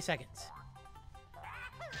with 80 seconds.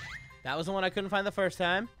 That was the one I couldn't find the first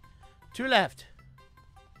time. 2 left.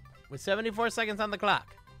 With 74 seconds on the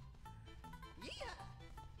clock. Okay,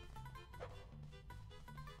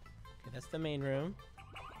 that's the main room.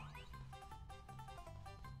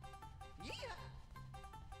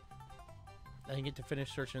 Then you get to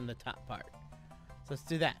finish searching the top part. So let's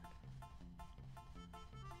do that.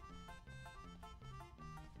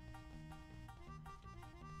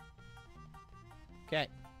 Okay.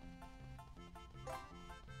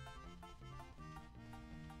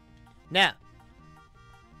 Now.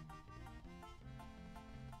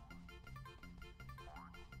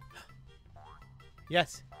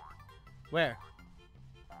 Yes. Where?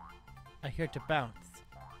 I hear to bounce.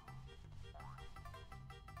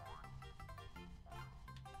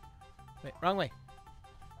 Wait, wrong way.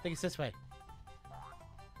 I think it's this way.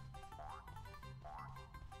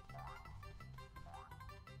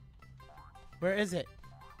 Where is it?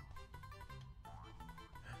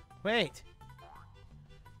 Wait.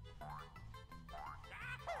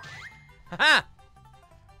 Haha!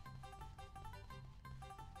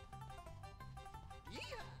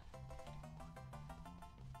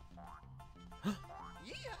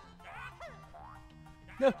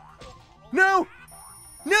 No! No!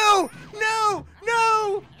 No! No!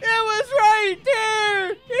 No! It was right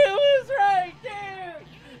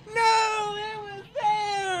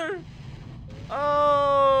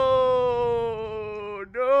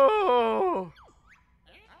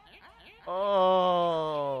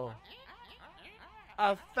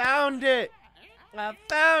I found it! I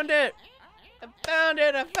found it! I found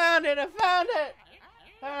it! I found it! I found it!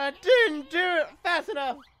 I didn't do it fast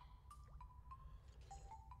enough!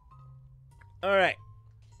 Alright.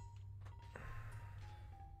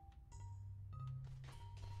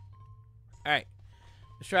 Alright.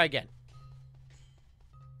 Let's try again.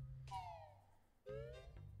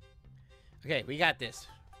 Okay, we got this.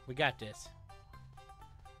 We got this.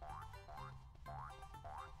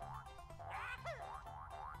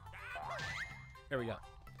 There we go.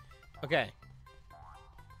 Okay.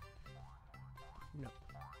 No.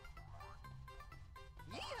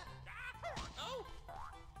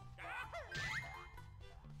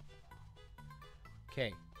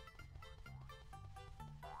 Okay.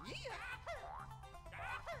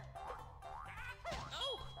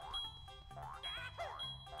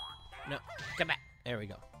 No, come back. There we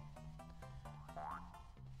go.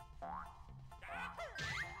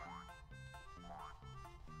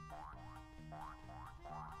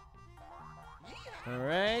 All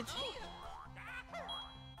right.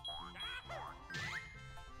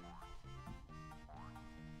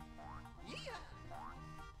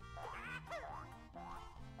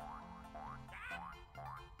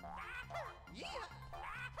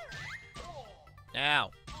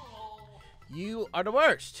 Now, you are the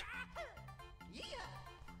worst.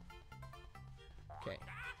 Okay.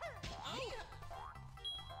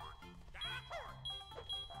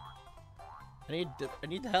 I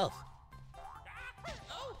need the health.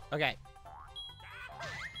 Okay.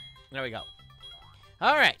 There we go.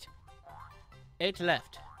 All right. 8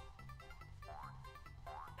 left.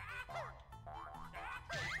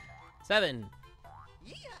 7.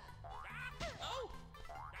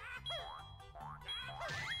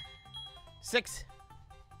 6.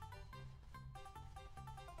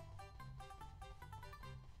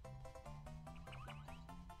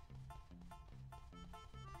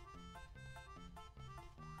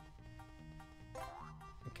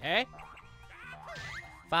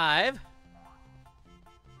 5.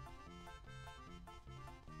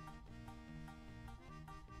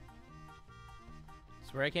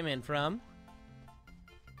 'That's where I came in from.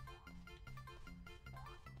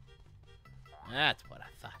 That's what I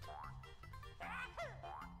thought.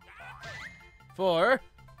 4.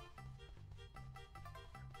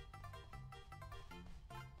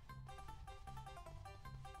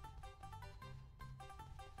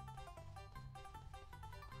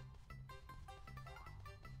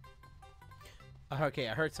 5. Okay,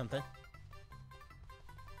 I heard something.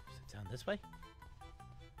 Is it down this way?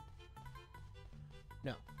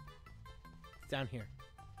 No. It's down here.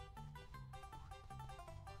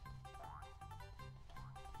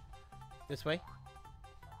 This way?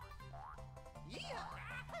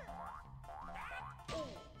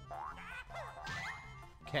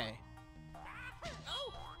 Okay.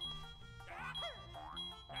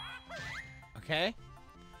 Okay.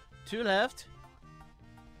 2 left.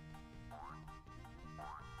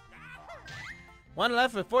 1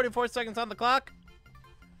 left with 44 seconds on the clock.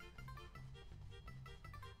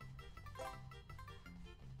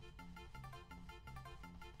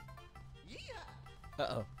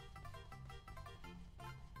 Uh-oh.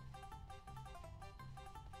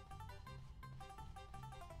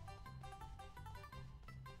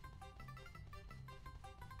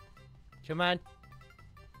 Come on.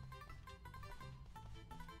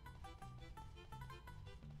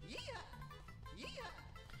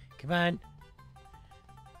 Come on.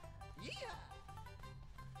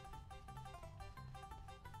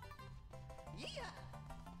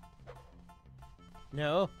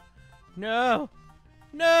 No. No.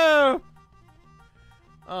 No.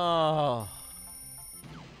 Oh.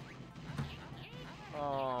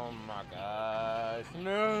 Oh my gosh.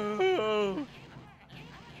 No.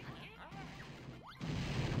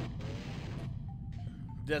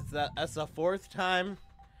 That's the 4th time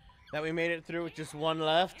that we made it through with just 1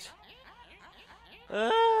 left.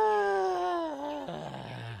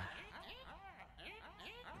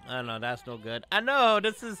 I know that's no good. I know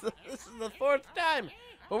this is the 4th time,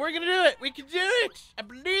 but we're gonna do it. We can do it. I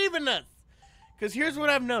believe in us. Because here's what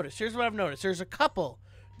I've noticed. There's a couple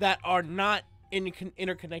that are not in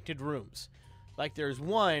interconnected rooms. Like there's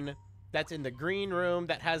one that's in the green room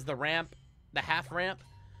that has the ramp, the half ramp.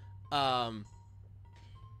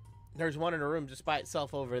 There's one in a room just by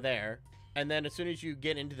itself over there. And then as soon as you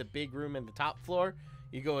get into the big room in the top floor,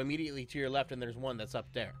 you go immediately to your left and there's one that's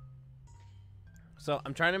up there. So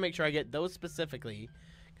I'm trying to make sure I get those specifically,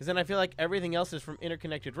 because then I feel like everything else is from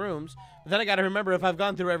interconnected rooms. But then I got to remember if I've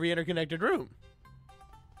gone through every interconnected room.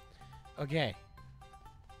 Okay.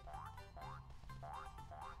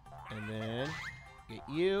 And then get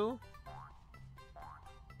you.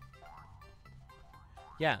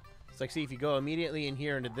 Yeah. It's like, see, if you go immediately in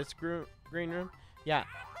here into this green room, yeah,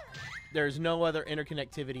 there's no other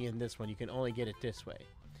interconnectivity in this one. You can only get it this way.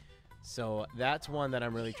 So that's one that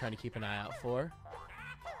I'm really trying to keep an eye out for.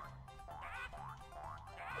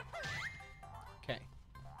 Okay.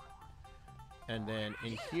 And then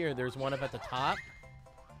in here, there's one up at the top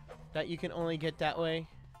that you can only get that way.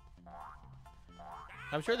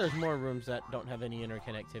 I'm sure there's more rooms that don't have any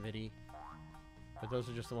interconnectivity, but those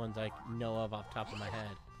are just the ones I know of off the top of my head.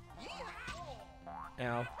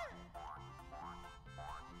 Ow.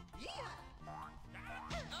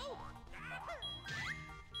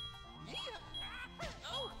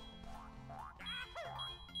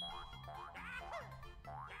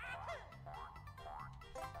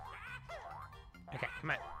 Okay,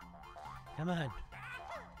 come on. Come on.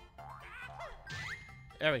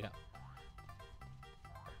 There we go.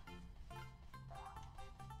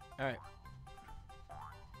 All right.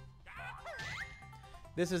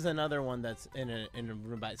 This is another one that's in a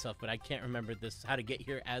room by itself, but I can't remember this how to get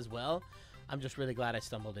here as well. I'm just really glad I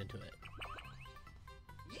stumbled into it.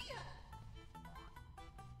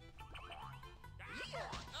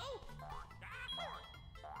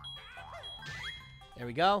 There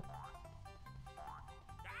we go.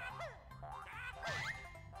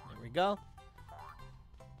 There we go.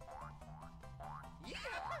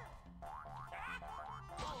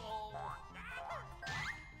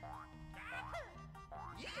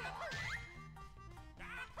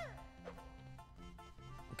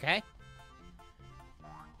 Okay.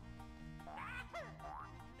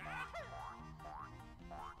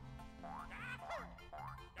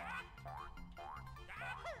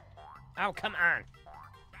 Oh, come on.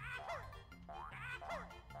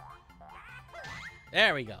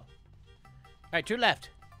 There we go. All right, 2 left.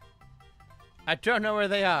 I don't know where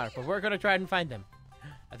they are, but we're going to try and find them.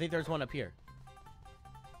 I think there's one up here.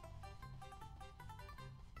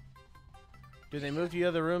 Do they move to the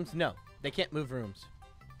other rooms? No, they can't move rooms.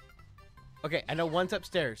 Okay, I know one's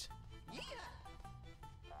upstairs.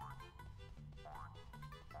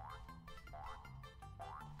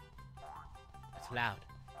 It's loud.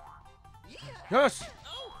 Yes!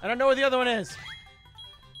 I don't know where the other one is.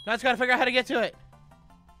 Now I just gotta figure out how to get to it.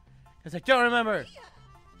 Because I don't remember.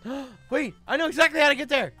 Wait, I know exactly how to get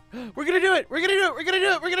there. We're gonna do it. We're gonna do it. We're gonna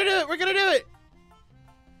do it. We're gonna do it. We're gonna do it.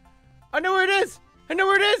 I know where it is. I know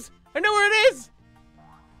where it is. I know where it is.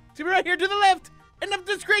 It's gonna be right here to the left. And up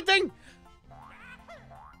this great thing.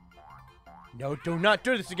 No, do not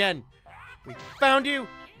do this again. We found you.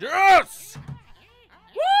 Yes!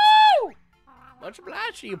 Woo! Much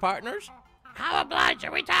obliged to you, partners. How obliged?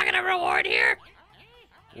 Are we talking a reward here?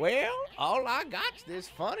 Well, all I got's this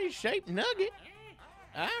funny shaped nugget.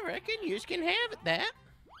 I reckon you can have it, that.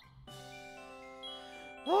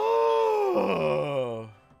 Oh,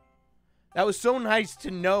 that was so nice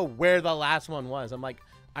to know where the last one was. I'm like,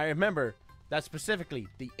 I remember that specifically.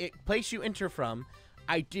 The place you enter from,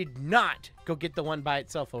 I did not go get the one by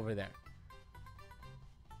itself over there.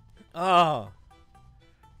 Oh,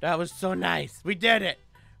 that was so nice. We did it.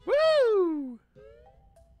 Woo!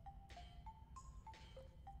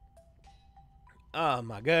 Oh,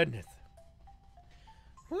 my goodness.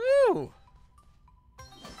 Woo!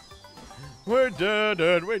 We did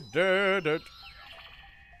it. We did it.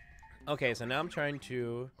 Okay, so now I'm trying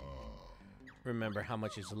to remember how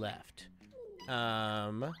much is left.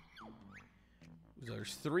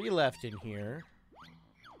 There's 3 left in here.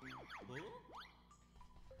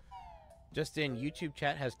 Just in YouTube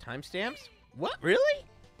chat has timestamps? What? Really?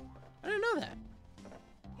 I didn't know that.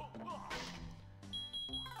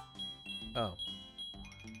 Oh.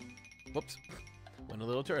 Whoops. Went a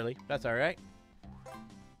little too early. That's all right.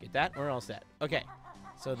 Get that? We're all set. Okay.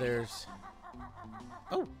 So there's...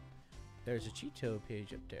 Oh. There's a Cheeto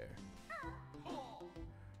page up there.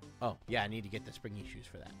 Oh, yeah, I need to get the springy shoes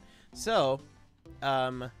for that. So,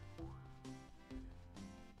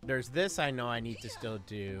 there's this I know I need to still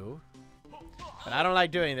do. But I don't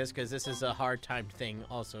like doing this because this is a hard timed thing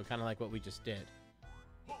also, kind of like what we just did.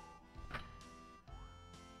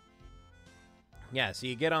 Yeah, so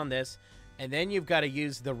you get on this, and then you've got to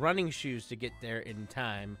use the running shoes to get there in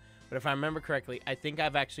time. But if I remember correctly, I think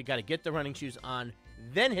I've actually got to get the running shoes on,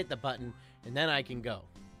 then hit the button, and then I can go.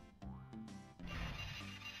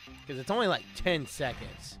 Because it's only like 10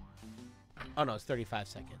 seconds. Oh no, it's 35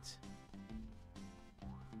 seconds.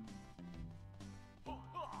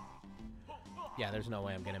 Yeah, there's no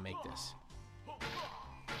way I'm going to make this.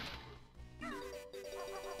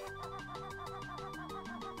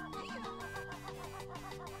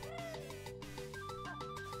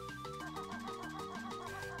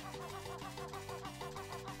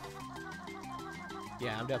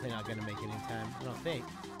 Yeah, I'm definitely not gonna make it in time. I don't think.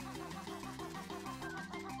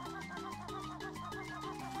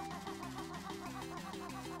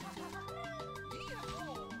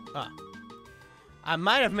 Huh. I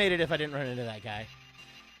might have made it if I didn't run into that guy.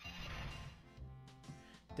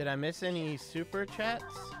 Did I miss any super chats?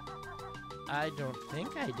 I don't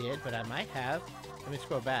think I did, but I might have. Let me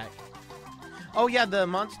scroll back. Oh yeah, the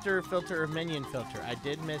monster filter or minion filter. I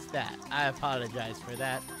did miss that. I apologize for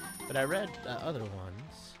that, but I read other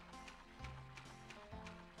ones.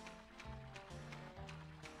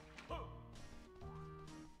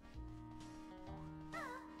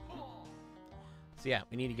 So yeah,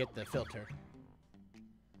 we need to get the filter.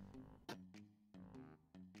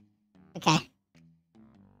 Okay.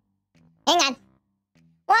 Hang on.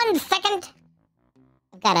 1 second.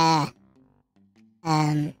 I've gotta,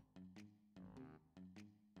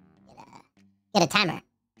 get a timer.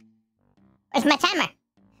 Where's my timer?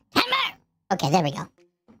 Timer! Okay, there we go.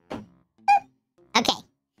 Okay.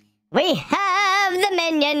 We have the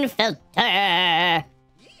minion filter. There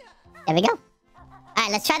we go.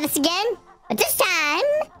 Alright, let's try this again. But this time,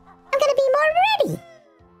 I'm gonna be more ready.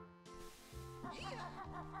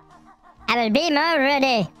 I will be more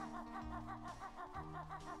ready.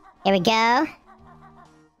 Here we go.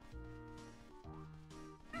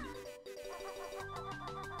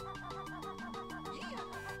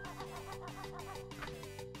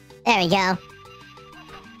 There we go.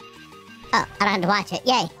 Oh, I don't have to watch it.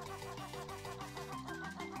 Yay.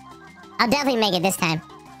 I'll definitely make it this time.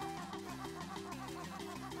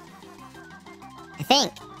 I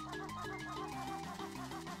think.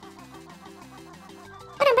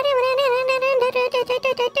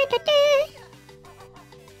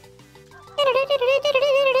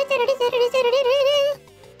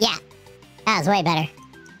 Yeah, that was way better.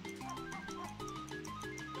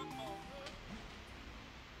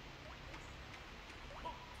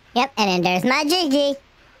 Yep, and then there's my Jiggy.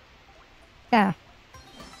 Go.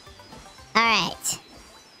 Alright.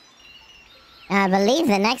 I believe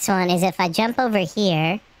the next one is if I jump over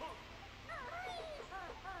here.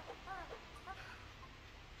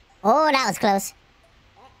 Oh, that was close.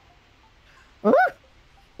 Woo!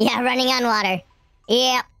 Yeah, running on water.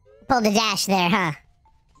 Yep. Pulled the dash there, huh?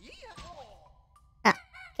 Oh,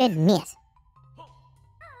 good miss.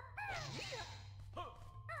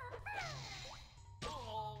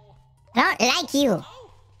 I don't like you.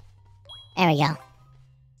 There we go.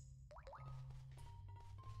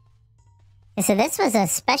 So this was a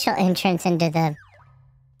special entrance into the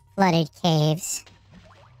flooded caves.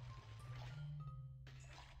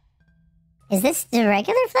 Is this the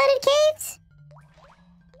regular flooded caves?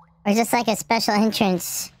 Or is this like a special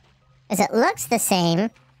entrance? Because it looks the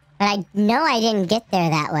same, but I know I didn't get there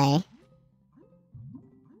that way.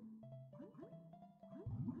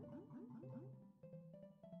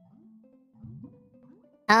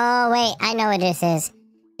 Oh, wait, I know what this is.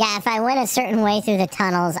 Yeah, if I went a certain way through the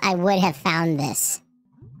tunnels, I would have found this.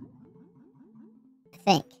 I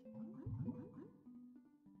think.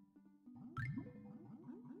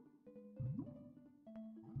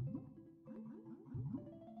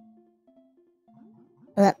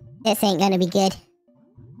 Look, this ain't gonna be good.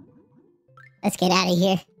 Let's get out of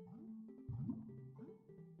here.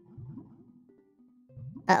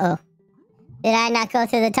 Uh-oh. Did I not go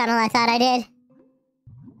through the tunnel I thought I did?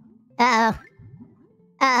 Uh-oh.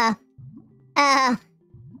 Uh-oh. Uh-oh.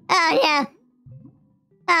 Oh, no.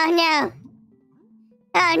 Oh, no.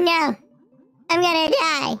 Oh, no. I'm gonna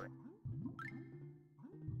die.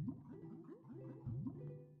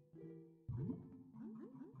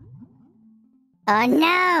 Oh,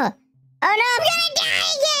 no. Oh, no, I'm gonna die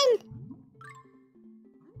again.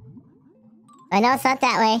 I know it's not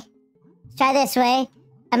that way. Let's try this way.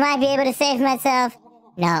 I might be able to save myself.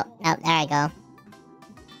 No, no, there I go.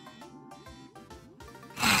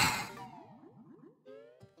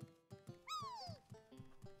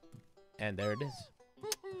 And there it is.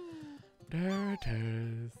 There it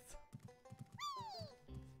is.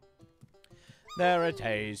 There it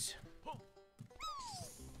is.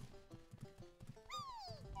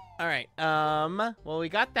 Alright, well, we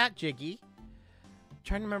got that Jiggy.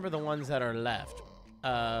 Trying to remember the ones that are left.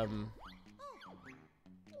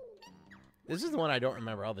 This is the one I don't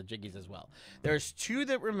remember, all the Jiggies as well. There's 2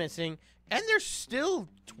 that we're missing, and there's still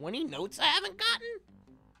 20 notes I haven't gotten.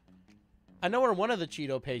 I know where one of the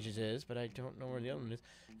Cheeto pages is, but I don't know where the other one is.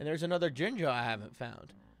 And there's another Jinjo I haven't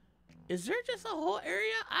found. Is there just a whole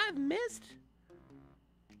area I've missed?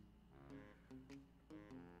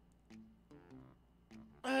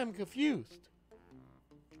 I'm confused.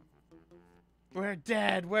 We're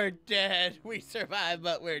dead. We're dead. We survived,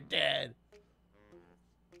 but we're dead.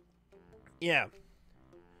 Yeah.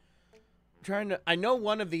 trying to... I know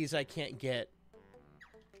one of these I can't get.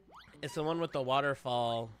 It's the one with the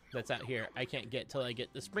waterfall that's out here. I can't get till I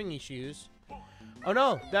get the springy shoes. Oh,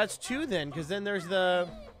 no. That's 2 then, because then there's the...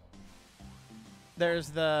 There's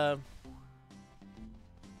the...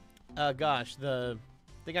 gosh, the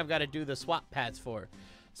thing I've got to do the swap pads for.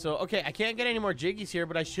 So, okay, I can't get any more jiggies here,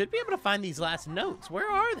 but I should be able to find these last notes. Where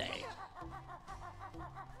are they?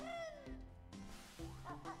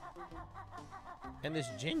 And this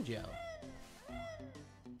Jinjo.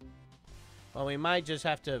 Well, we might just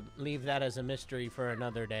have to leave that as a mystery for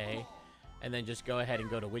another day. And then just go ahead and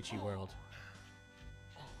go to Witchy World.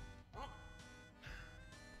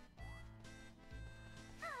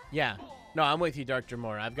 Yeah. No, I'm with you, Dr.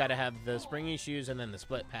 Moore. I've got to have the springy shoes and then the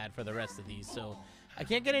split pad for the rest of these. So, I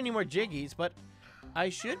can't get any more jiggies, but I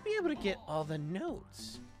should be able to get all the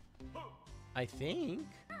notes. I think.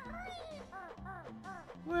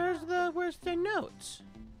 Where's the notes?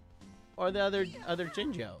 Or the other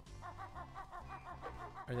Jinjo?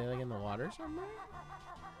 Are they like in the water somewhere?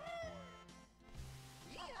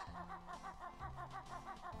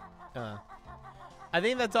 I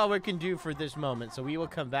think that's all we can do for this moment. So we will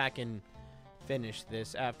come back and finish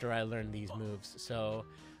this after I learn these moves. So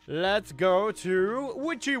let's go to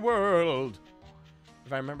Witchy World.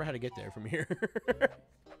 If I remember how to get there from here.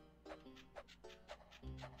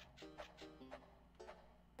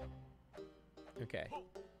 Okay.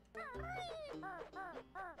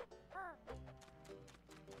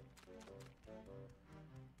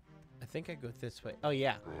 I think I go this way. Oh,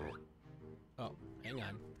 yeah. Oh, hang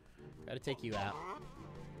on. Gotta take you out.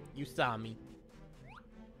 You saw me.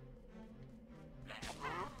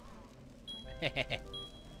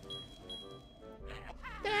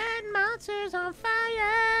 That monster's on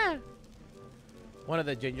fire! One of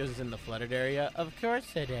the Jinjos is in the flooded area. Of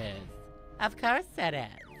course it is. Of course it is.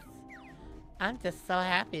 I'm just so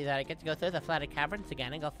happy that I get to go through the flooded caverns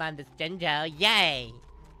again and go find this Jinjo. Yay!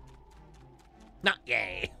 Not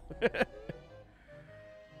yay!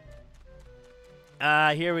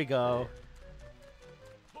 Here we go.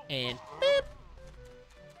 And boop!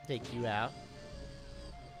 Take you out.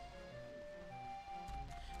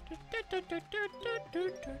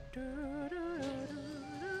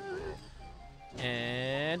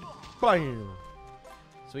 And bam!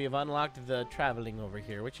 So we have unlocked the traveling over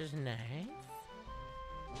here, which is nice.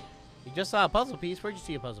 You just saw a puzzle piece. Where'd you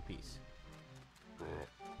see a puzzle piece?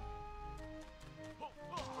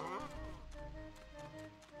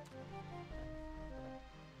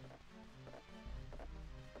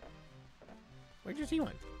 Where'd you see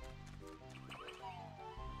one?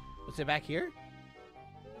 Was it back here?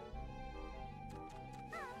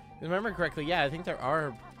 If I remember correctly, yeah, I think there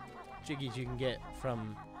are jiggies you can get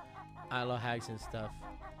from Isle of Hags and stuff.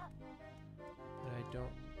 But I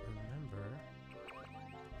don't remember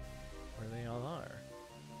where they all are.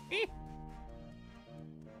 Eh.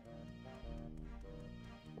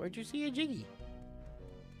 Where'd you see a jiggy?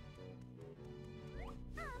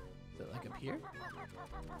 Is it like up here?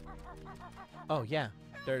 Oh, yeah.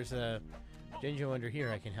 There's a Jinjo under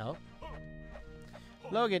here I can help.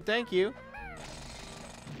 Logan, thank you.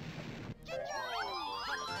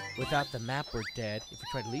 Without the map, we're dead. If we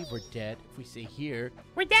try to leave, we're dead. If we stay here,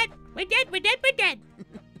 we're dead. We're dead. We're dead. We're dead.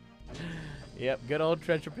 Yep, good old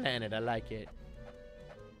Treasure Planet. I like it.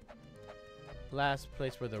 Last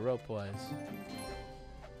place where the rope was.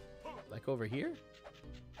 Like over here?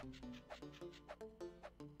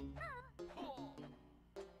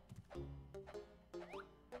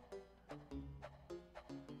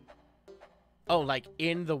 Oh, like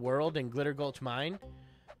in the world in Glitter Gulch Mine?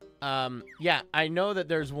 Yeah, I know that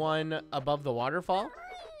there's one above the waterfall,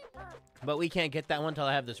 but we can't get that one until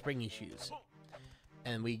I have the springy shoes.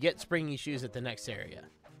 And we get springy shoes at the next area.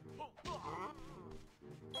 So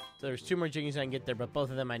there's 2 more jiggies I can get there, but both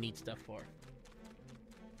of them I need stuff for.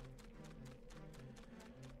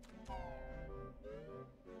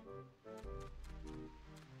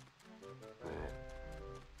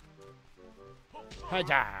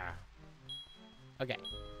 Hi-da! Okay.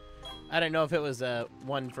 I don't know if it was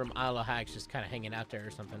one from Isle of Hags just kind of hanging out there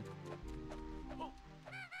or something.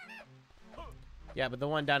 Yeah, but the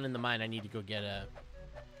one down in the mine I need to go get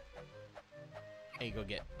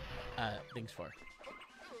things for.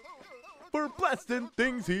 For blasting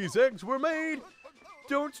things, these eggs were made.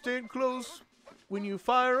 Don't stand close when you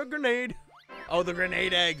fire a grenade. Oh, the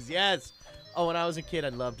grenade eggs, yes. Oh, when I was a kid, I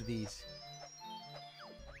loved these.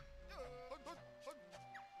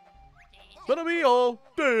 Gonna be all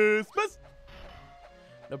dismissed.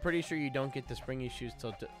 I'm pretty sure you don't get the springy shoes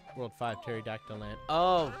till World 5 Pterodactyl Land.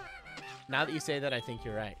 Oh, now that you say that, I think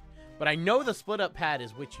you're right. But I know the split up pad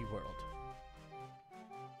is Witchy World.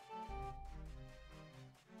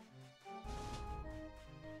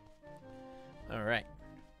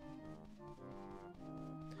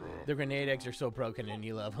 The grenade eggs are so broken and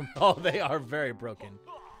you love them. Oh, they are very broken.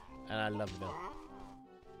 And I love them.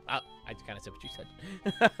 Oh, I just kind of said what you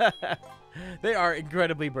said. They are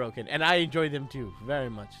incredibly broken. And I enjoy them too. Very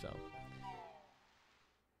much so.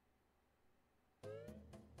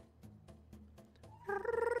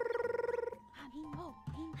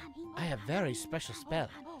 I have very special spell,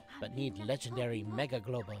 but need legendary Mega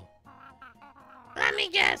Globo. Let me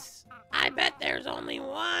guess. I bet there's only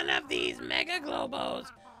one of these Mega Globos,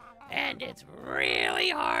 and it's really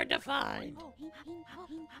hard to find.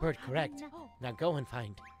 Word correct. Now go and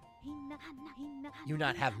find. You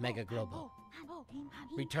not have Mega Globo.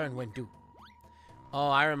 Return when due. Oh,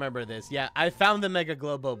 I remember this. Yeah, I found the Mega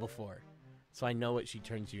Globo before, so I know what she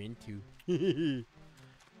turns you into.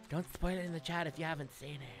 Don't spoil it in the chat if you haven't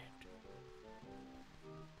seen it.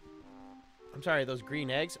 I'm sorry, those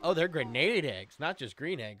green eggs? Oh, they're grenade eggs, not just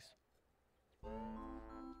green eggs.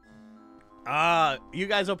 You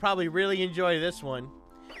guys will probably really enjoy this one.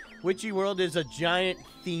 Witchy World is a giant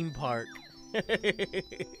theme park.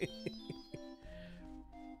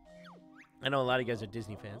 I know a lot of you guys are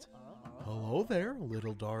Disney fans. Hello there,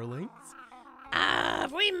 little darlings.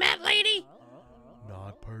 Have we met, lady?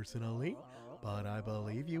 Not personally, but I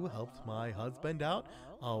believe you helped my husband out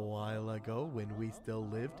a while ago when we still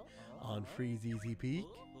lived on Freezeezy Peak.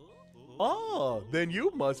 Ah, then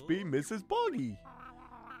you must be Mrs. Boggy.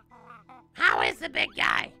 How is the big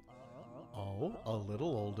guy? Oh, a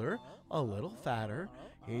little older, a little fatter.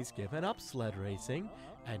 He's given up sled racing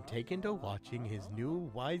and taken to watching his new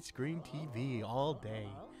widescreen TV all day.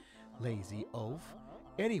 Lazy oaf.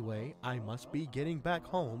 Anyway, I must be getting back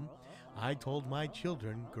home. I told my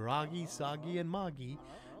children, Groggy, Soggy, and Moggy,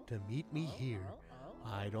 to meet me here.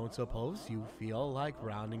 I don't suppose you feel like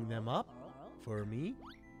rounding them up for me?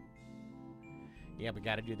 Yeah, we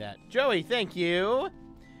gotta do that. Joey, thank you.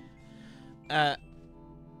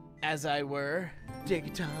 As I were, dig a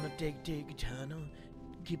tunnel, dig a tunnel,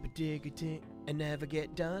 keep a dig, and never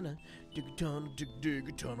get done. Dig a tunnel, dig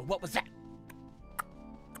a tunnel. What was that?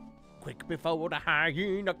 Quick before the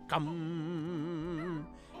hyena come.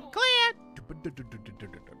 Clear.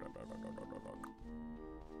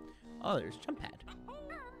 Oh, there's jump pad.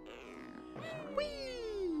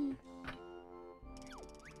 Whee!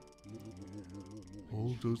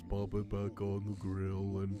 I'll just pop it back on the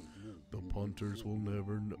grill and the punters will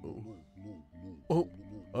never know. Oh,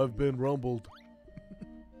 I've been rumbled.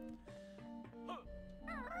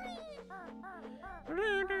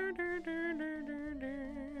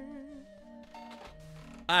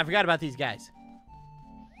 I forgot about these guys.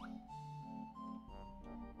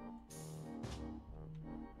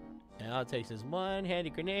 And all it takes is one handy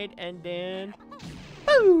grenade and then...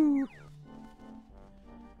 Boo!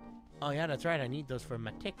 Oh yeah, that's right. I need those for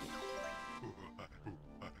my ticket.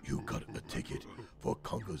 You got a ticket for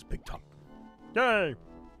Congo's Big Top. Yay!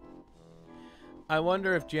 I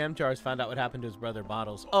wonder if Jam Jars found out what happened to his brother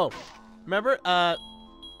Bottles. Oh, remember at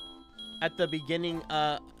the beginning,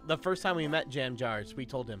 the first time we met Jam Jars, we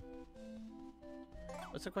told him.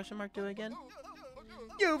 What's the question mark do again?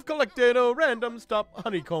 You've collected a random stop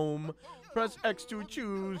honeycomb. Press X to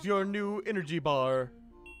choose your new energy bar.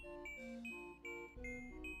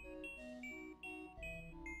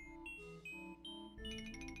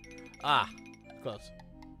 Ah, close.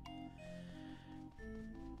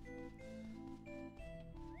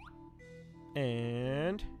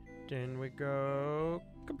 And then we go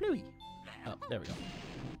kablooey. Oh, there we go.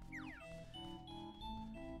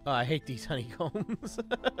 Oh, I hate these honeycombs.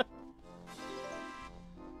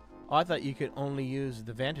 Oh, I thought you could only use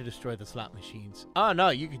the van to destroy the slot machines. Oh, no,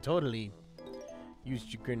 you can totally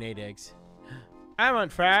use your grenade eggs. I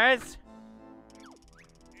want fries.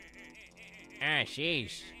 Ah,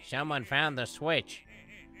 sheesh. Someone found the switch.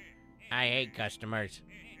 I hate customers.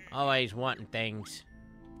 Always wanting things.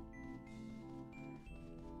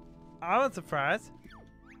 I want some fries.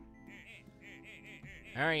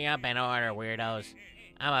 Hurry up and order, weirdos.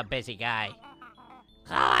 I'm a busy guy.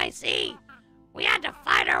 So I see. We had to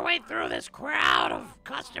fight our way through this crowd of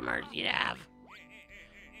customers you'd have.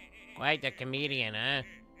 Quite the comedian, huh?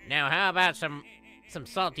 Now how about some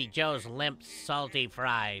Salty Joe's limp, salty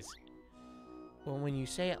fries? Well, when you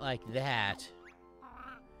say it like that...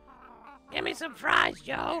 Give me some fries,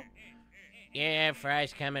 Joe. Yeah,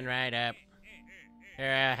 fries coming right up.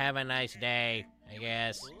 Here, have a nice day, I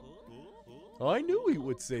guess. I knew he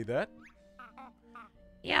would say that.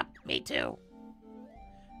 Yep, me too.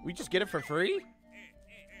 We just get it for free?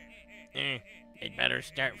 You'd better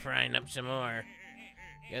start frying up some more,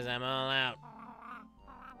 because I'm all out.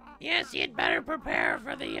 Yes, you'd better prepare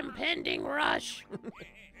for the impending rush.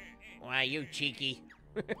 Why, you cheeky.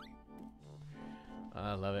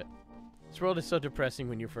 I love it. This world is so depressing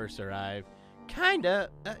when you first arrive. Kinda.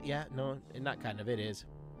 Yeah, no, not kind of. It is.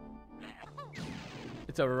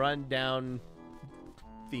 It's a run-down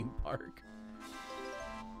theme park.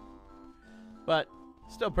 But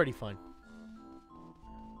still pretty fun.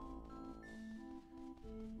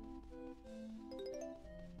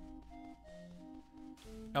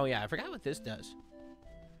 Oh yeah, I forgot what this does.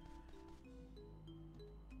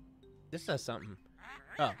 This does something.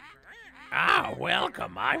 Oh. Ah,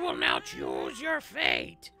 welcome. I will now choose your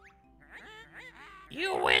fate.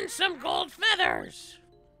 You win some gold feathers.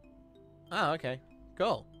 Oh, okay.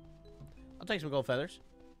 Cool. I'll take some gold feathers.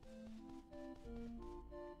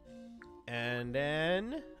 And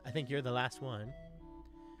then I think you're the last one.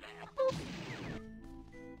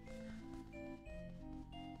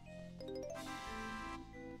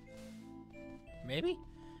 Maybe?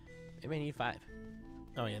 Maybe I need 5.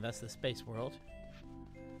 Oh yeah, that's the space world.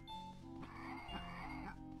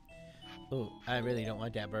 Ooh, I really don't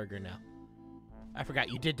want that burger now. I forgot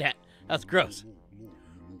you did that. That's gross.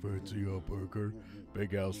 Fancy a burger?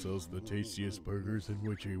 Big Al sells the tastiest burgers in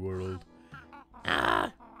Witchy World.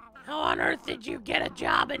 Ah, how on earth did you get a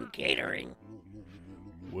job in catering?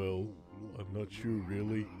 Well, I'm not sure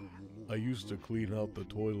really. I used to clean out the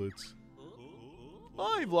toilets.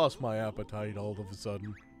 I've lost my appetite all of a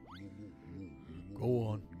sudden. Go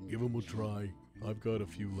on, give 'em a try. I've got a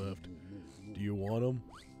few left. Do you want 'em?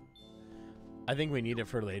 I think we need it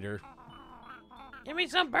for later. Give me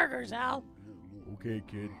some burgers, Al. Okay,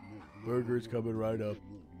 kid. Burger's coming right up.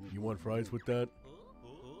 You want fries with that?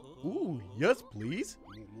 Ooh, yes, please.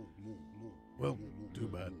 Well, too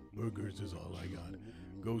bad. Burgers is all I got.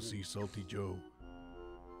 Go see Salty Joe.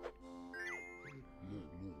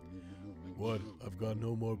 What? I've got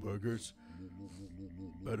no more burgers?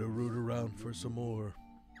 Better root around for some more.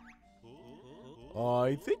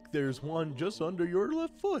 I think there's one just under your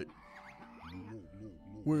left foot.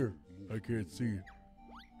 Where? I can't see it.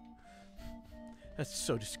 That's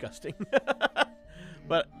so disgusting.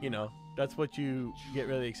 But, you know, that's what you get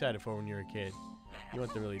really excited for when you're a kid. You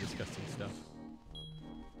want the really disgusting stuff.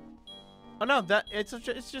 Oh no,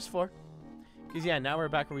 it's just 4. Because yeah, now we're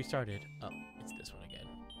back where we started. Oh, it's this one again.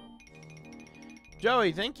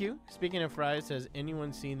 Joey, thank you. Speaking of fries, has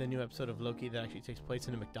anyone seen the new episode of Loki that actually takes place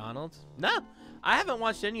in a McDonald's? No, I haven't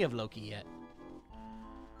watched any of Loki yet.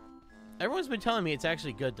 Everyone's been telling me it's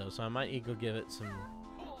actually good though, so I might need to go give it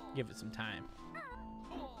some time.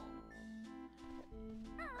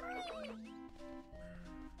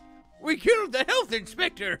 We killed the health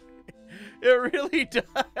inspector. It really does.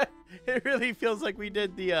 It really feels like we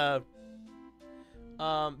did the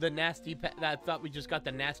nasty I thought we just got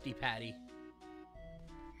the nasty patty.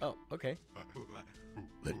 Oh, okay.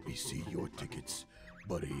 Let me see your tickets,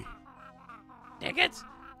 buddy. Tickets?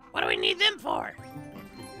 What do we need them for?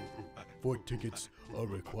 4 tickets are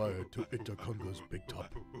required to enter Congo's Big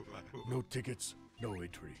Top. No tickets, no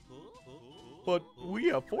entry. But we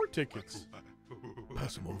have 4 tickets.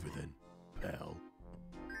 Pass them over then, pal.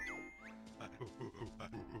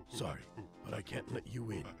 Sorry, but I can't let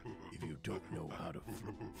you in if you don't know how to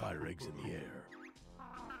fire eggs in the air.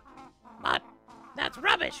 But that's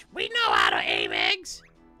rubbish. We know how to aim eggs.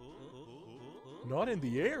 Not in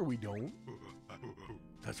the air, we don't.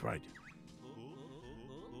 That's right.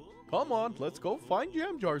 Come on, let's go find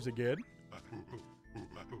jam jars again.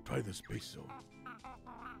 Try the space zone.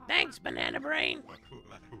 Thanks, Banana Brain.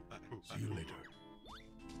 See you later.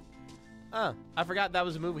 Oh, I forgot that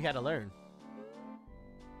was a move we had to learn.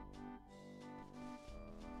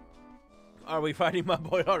 Are we fighting my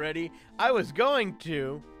boy already? I was going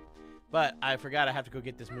to, but I forgot I have to go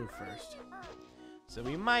get this move first. So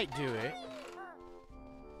we might do it.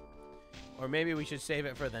 Or maybe we should save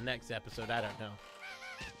it for the next episode. I don't know.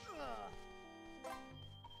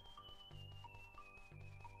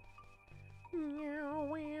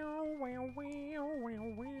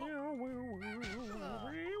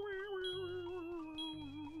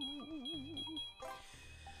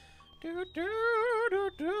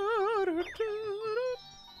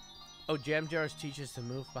 Oh, jam jars teach us to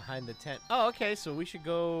move behind the tent. Oh, okay, so we should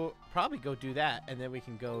probably go do that, and then we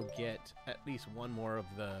can go get at least one more of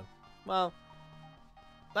the, well,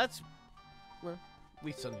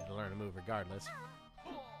 we still need to learn to move regardless.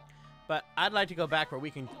 But I'd like to go back where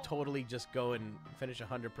we can totally just go and finish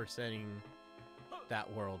 100%ing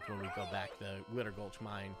that world when we go back, the Glitter Gulch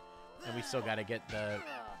Mine. And we still got to get the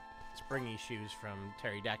springy shoes from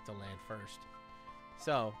Pterodactyl Land first.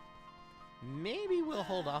 So, maybe we'll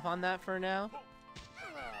hold off on that for now.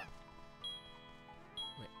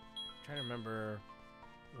 Wait, I'm trying to remember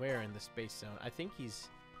where in the space zone. I think he's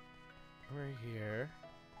over here.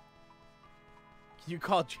 You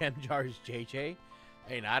call Gem Jars JJ?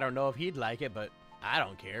 And I don't know if he'd like it, but I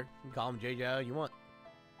don't care. You can call him JJ all you want.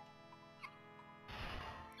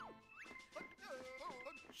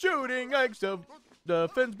 Shooting eggs of the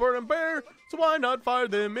fence bird and bear, so why not fire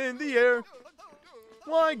them in the air?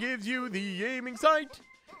 Y gives you the aiming sight,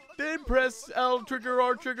 then press L trigger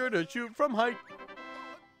or trigger to shoot from height.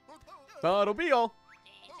 That'll be all.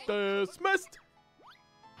 Dismissed.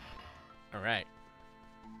 All right.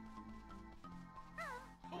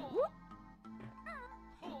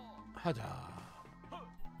 Hada.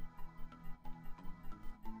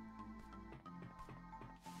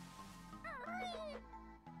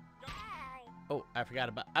 Oh, I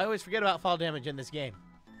always forget about fall damage in this game.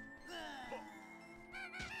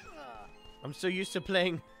 I'm so used to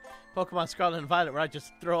playing Pokemon Scarlet and Violet where I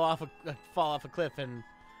just fall off a cliff and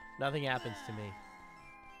nothing happens to me.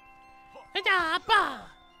 I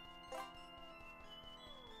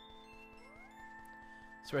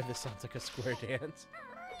swear this sounds like a square dance.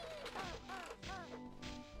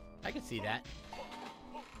 I can see that.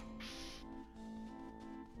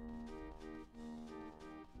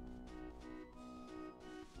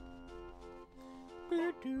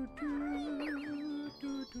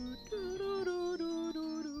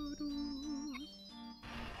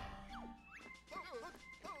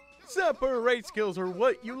 Separate skills are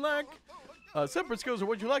what you lack. Separate skills are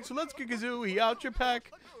what you like, so let's get Kazooie out your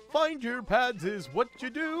pack. Find your pads is what you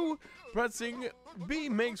do. Pressing B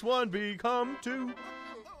makes one become two.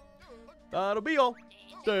 That'll be all.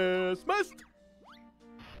 Dismissed.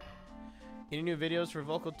 Any new videos for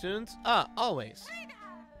vocal tunes? Always.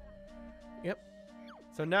 Yep.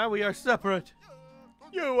 So now we are separate.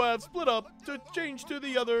 You have split up to change to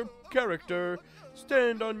the other character.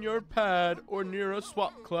 Stand on your pad or near a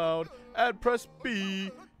swap cloud and press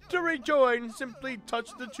B. To rejoin, simply touch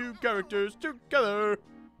the two characters together.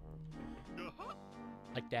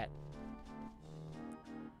 Like that.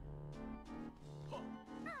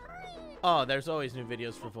 Oh, there's always new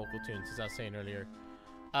videos for vocal tunes, as I was saying earlier.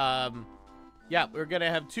 Yeah, we're going to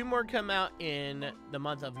have 2 more come out in the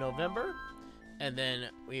month of November. And then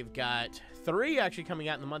we've got 3 actually coming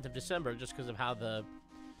out in the month of December, just because of how the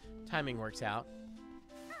timing works out.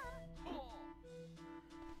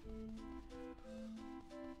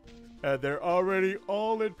 And they're already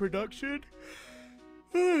all in production?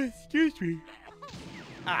 Oh, excuse me.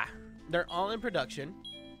 They're all in production.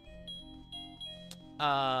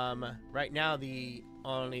 Right now the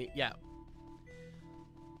only,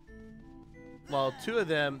 well, 2 of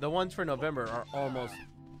them, the ones for November, are almost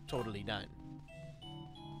totally done.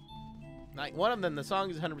 Like, one of them, the song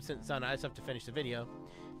is 100% done. I just have to finish the video.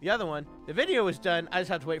 The other one, the video is done. I just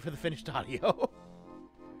have to wait for the finished audio.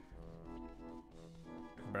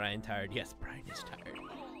 Brian tired? Yes, Brian is tired.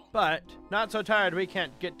 But not so tired we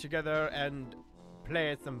can't get together and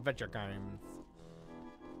play some adventure games.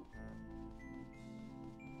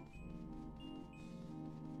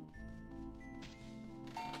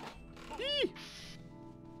 Eee!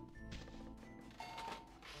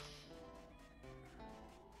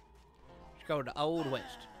 Let's go to Old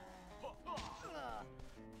West.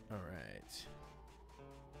 Alright.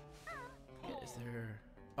 Yeah, is there...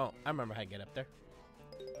 Oh, I remember how to get up there.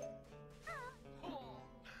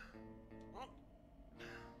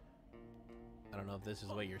 I don't know if this is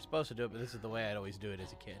the way you're supposed to do it, but this is the way I'd always do it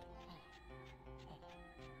as a kid.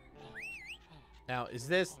 Now, is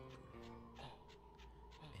this...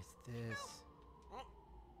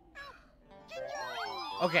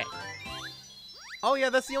 Okay. Oh, yeah,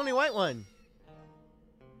 that's the only white one.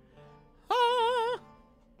 Ah!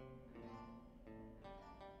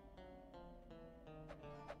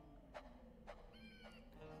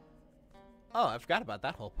 Oh, I forgot about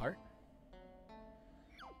that whole part.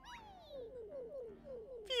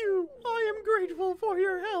 Phew, I am grateful for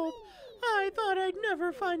your help. I thought I'd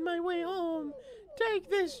never find my way home. Take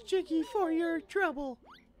this, Chicky, for your trouble.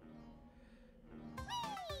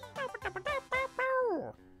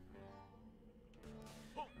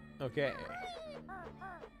 Okay.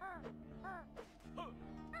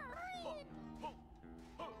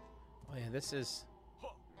 Oh yeah, this is...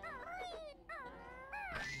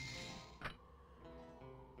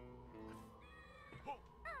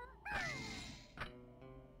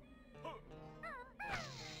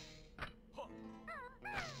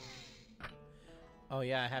 Oh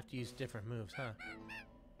yeah, I have to use different moves, huh?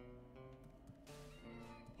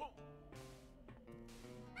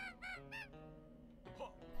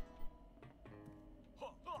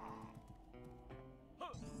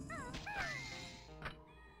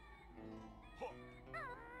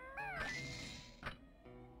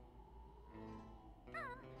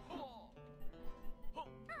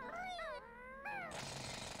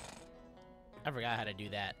 I forgot how to do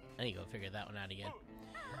that. I need to go figure that one out again.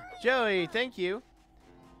 Joey, thank you.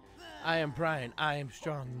 I am Brian. I am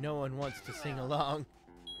strong. No one wants to sing along.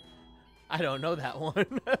 I don't know that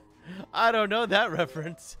one. I don't know that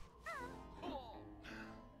reference.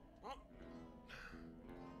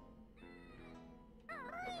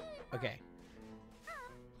 Okay.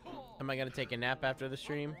 Am I going to take a nap after the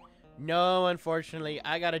stream? No, unfortunately.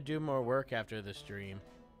 I got to do more work after the stream.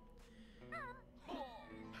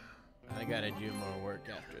 I got to do more work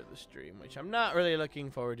after the stream, which I'm not really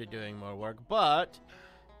looking forward to doing more work, but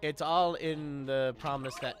it's all in the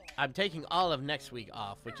promise that I'm taking all of next week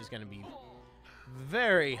off, which is going to be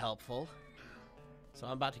very helpful. So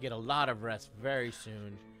I'm about to get a lot of rest very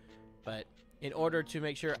soon. But in order to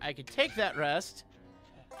make sure I could take that rest,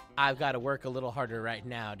 I've got to work a little harder right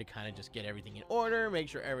now to kind of just get everything in order, make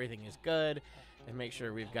sure everything is good, and make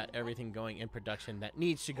sure we've got everything going in production that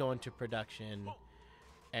needs to go into production.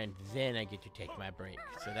 And then I get to take my break.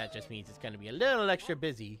 So that just means it's going to be a little extra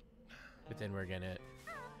busy. But then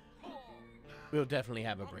we'll definitely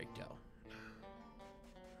have a break, though.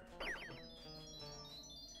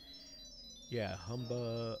 Yeah,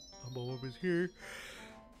 Humba is here.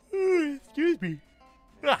 Excuse me.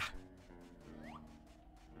 Ah.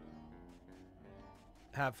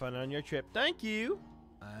 Have fun on your trip. Thank you.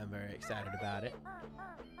 I'm very excited about it.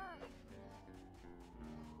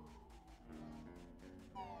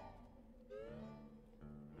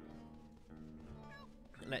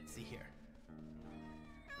 Let's see here.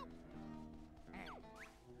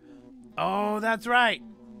 Oh, that's right.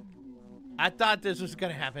 I thought this was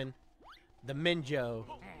gonna happen. The Minjo.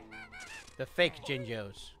 The fake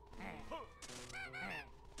Jinjos.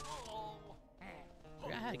 I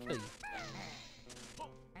forgot how to kill you.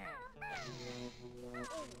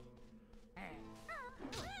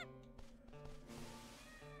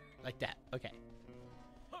 Like that. Okay.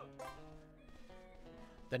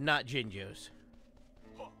 The not Jinjos.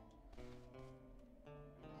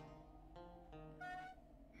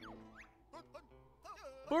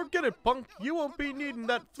 Forget it, punk. You won't be needing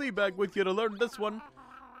that flea bag with you to learn this one.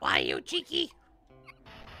 Why, you cheeky?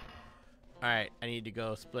 Alright, I need to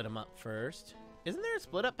go split them up first. Isn't there a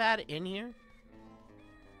split up pad in here?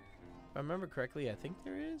 If I remember correctly, I think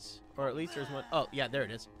there is. Or at least there's one. Oh, yeah, there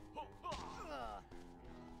it is.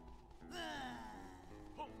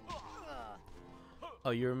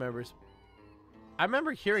 Oh, you remember? I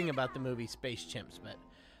remember hearing about the movie Space Chimps, but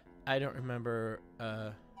I don't remember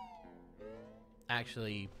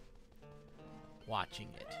actually watching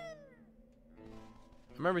it.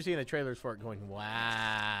 I remember seeing the trailers for it going,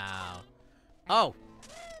 wow. Oh,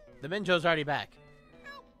 the Minjo's already back.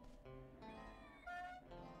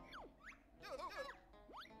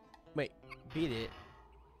 Wait, beat it.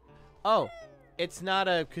 Oh, it's not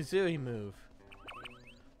a Kazooie move.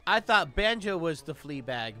 I thought Banjo was the flea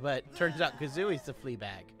bag, but turns out Kazooie's the flea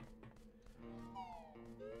bag.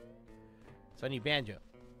 So I need Banjo.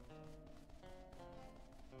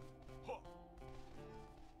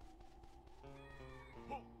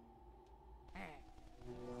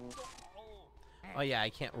 Oh yeah, I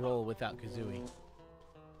can't roll without Kazooie.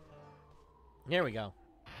 Here we go.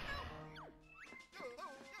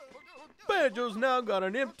 Banjo's now got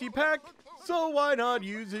an empty pack, so why not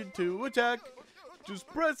use it to attack? Just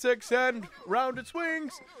press X and round it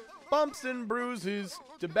swings. Bumps and bruises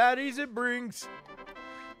to baddies it brings.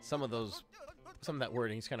 Some of that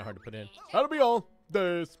wording is kind of hard to put in. That'll be all.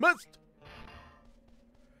 Dismissed.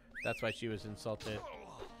 That's why she was insulted.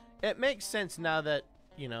 It makes sense now that,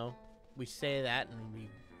 you know, we say that and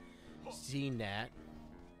we've seen that.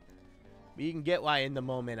 But you can get why in the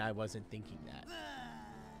moment I wasn't thinking that.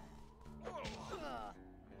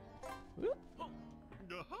 Whoop.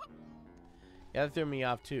 Yeah, that threw me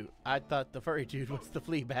off too. I thought the furry dude was the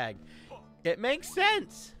flea bag. It makes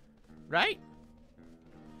sense, right?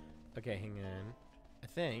 Okay, hang on. I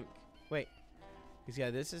think. Wait. Because, yeah,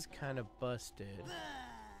 this is kind of busted.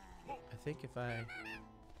 I think if I...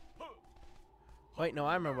 Wait, no,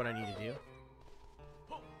 I remember what I need to do.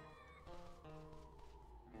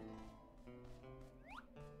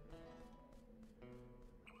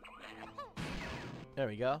 There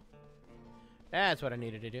we go. That's what I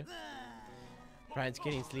needed to do. Brian's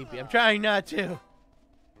getting sleepy. I'm trying not to.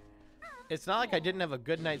 It's not like I didn't have a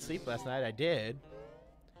good night's sleep last night. I did.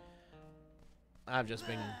 I've just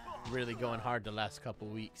been really going hard the last couple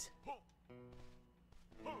weeks.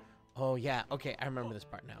 Oh, yeah. Okay, I remember this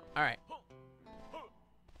part now. All right.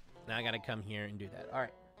 Now I got to come here and do that. All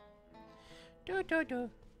right.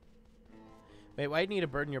 Wait, why do you need a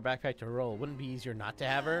bird in your backpack to roll? Wouldn't it be easier not to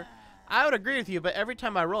have her? I would agree with you, but every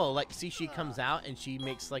time I roll, like, see, she comes out and she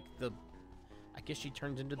makes, like, the I guess she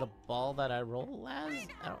turns into the ball that I roll as?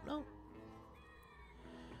 I don't know.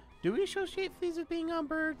 Do we associate fleas with being on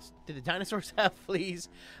birds? Did the dinosaurs have fleas?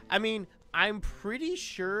 I mean, I'm pretty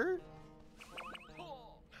sure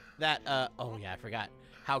that, oh yeah, I forgot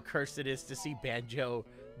how cursed it is to see Banjo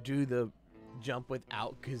do the jump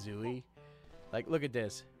without Kazooie. Like, look at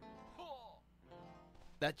this.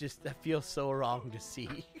 That feels so wrong to see.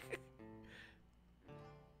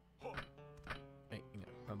 Wait,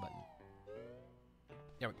 wrong button.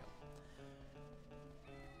 There we go.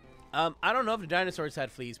 I don't know if the dinosaurs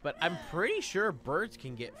had fleas, but I'm pretty sure birds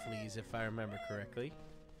can get fleas if I remember correctly.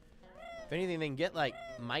 If anything, they can get like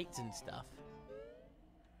mites and stuff.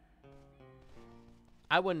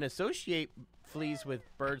 I wouldn't associate fleas with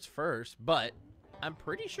birds first, but I'm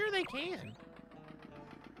pretty sure they can.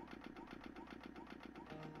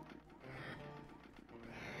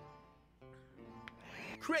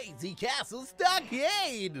 Crazy Castle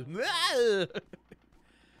Stockade!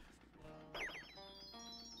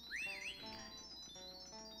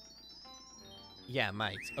 Yeah,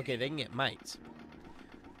 mites. Okay, they can get mites.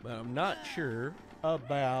 But I'm not sure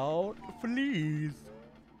about fleas.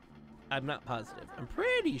 I'm not positive. I'm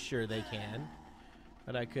pretty sure they can,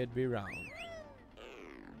 but I could be wrong.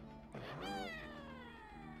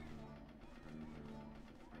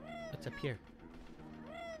 What's up here?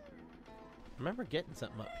 I remember getting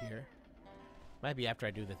something up here. Might be after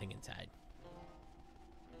I do the thing inside.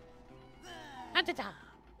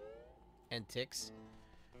 And ticks.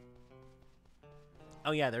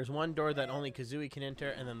 Oh yeah, there's one door that only Kazooie can enter,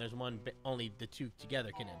 and then there's one only the two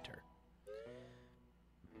together can enter.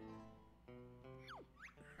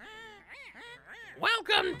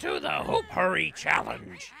 Welcome to the Hoop Hurry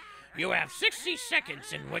Challenge. You have 60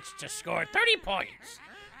 seconds in which to score 30 points.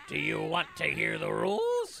 Do you want to hear the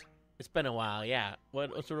rules? It's been a while, yeah.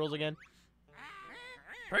 What's the rules again?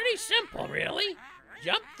 Pretty simple, really.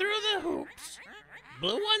 Jump through the hoops.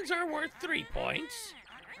 Blue ones are worth 3 points.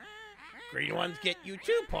 Green ones get you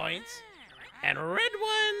 2 points. And red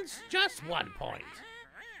ones, just 1 point.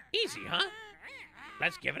 Easy, huh?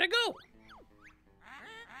 Let's give it a go.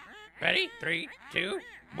 Ready? 3, 2,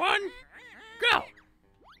 1, go!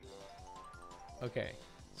 Okay,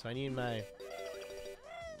 so I need my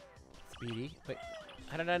speedy. Wait,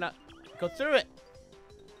 how did I not go through it?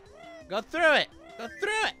 Go through it! Go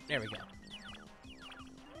through it! There we go.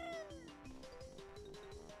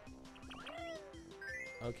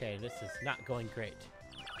 Okay, this is not going great.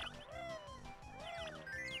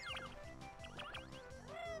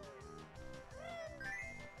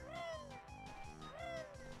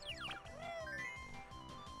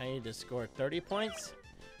 I need to score 30 points,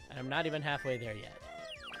 and I'm not even halfway there yet.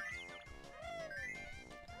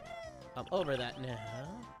 I'm over that now.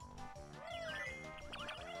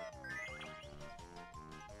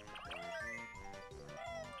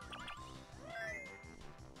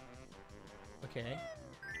 Okay.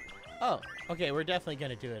 Oh, okay, we're definitely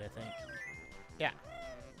gonna do it, I think. Yeah.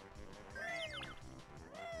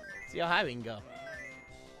 See how high we can go.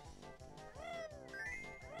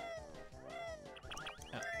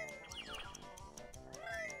 Oh.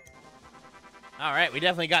 Alright, we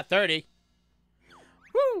definitely got 30.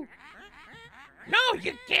 Woo! No,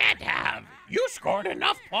 you can't have. You scored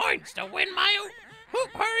enough points to win my Hoop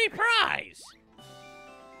Hurry prize.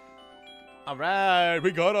 Alright, we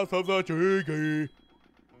got ourselves a cheeky.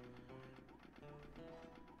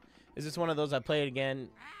 Is this one of those I play it again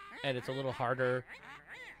and it's a little harder?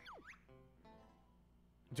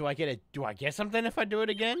 Do I get something if I do it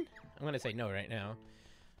again? I'm gonna say no right now.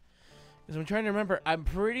 Because I'm trying to remember. I'm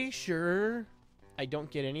pretty sure I don't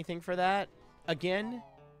get anything for that again.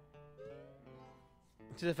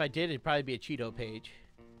 Because if I did, it'd probably be a Cheeto page.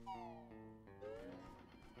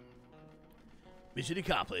 Mission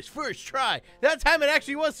accomplished. First try. That time it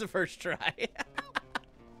actually was the first try.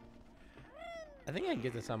 I think I can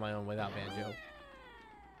get this on my own without Banjo.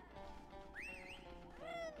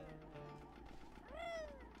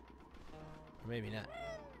 Or maybe not.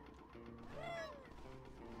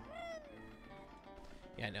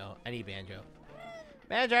 Yeah, no. I need Banjo.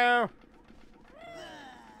 Banjo!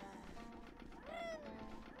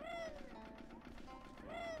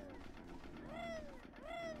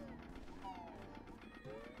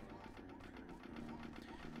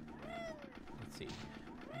 Let's see.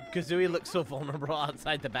 Kazooie looks so vulnerable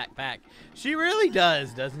outside the backpack. She really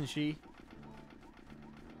does, doesn't she?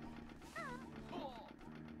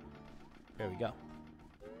 There we go.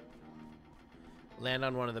 Land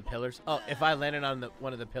on one of the pillars. Oh, if I landed on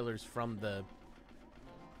one of the pillars from the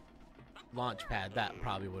launch pad, that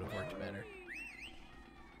probably would have worked better.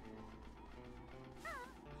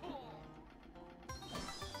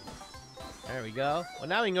 There we go. Well,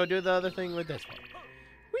 now we can go do the other thing with this one.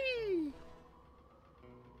 Whee!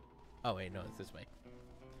 Oh, wait, no, it's this way.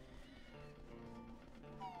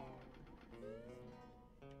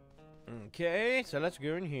 Okay, so let's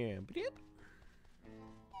go in here.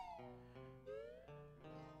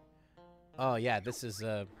 Oh, yeah, this is,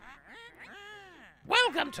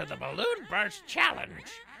 Welcome to the Balloon Burst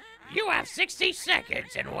Challenge. You have 60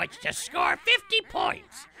 seconds in which to score 50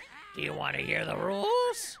 points. Do you want to hear the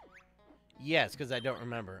rules? Yes, because I don't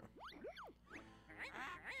remember.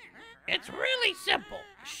 It's really simple.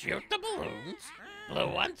 Shoot the balloons.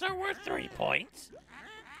 Blue ones are worth 3 points.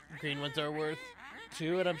 Green ones are worth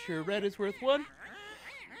 2, and I'm sure red is worth 1.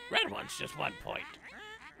 Red one's just 1 point.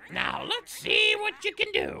 Now, let's see what you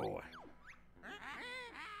can do.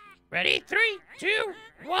 Ready? 3, 2,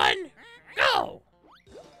 1, go!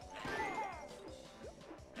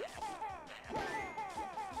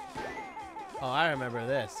 Oh, I remember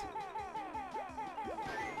this.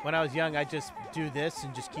 When I was young, I'd just do this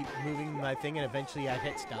and just keep moving my thing, and eventually I'd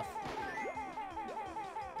hit stuff.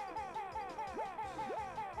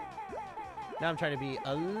 Now I'm trying to be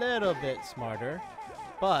a little bit smarter,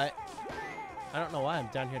 but I don't know why I'm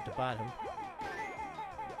down here at the bottom.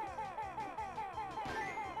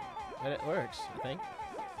 But it works, I think.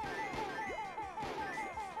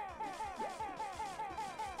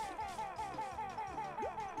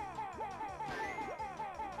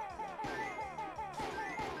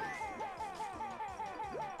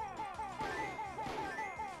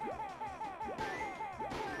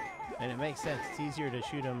 And it makes sense. It's easier to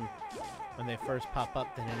shoot them when they first pop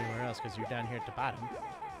up than anywhere else because you're down here at the bottom.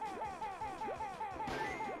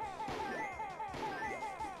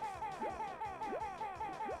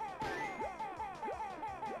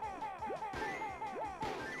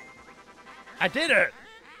 I did it!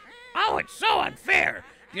 Oh, it's so unfair!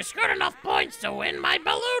 You scored enough points to win my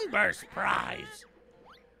Balloon Burst prize!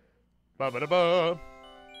 Ba-ba-da-ba.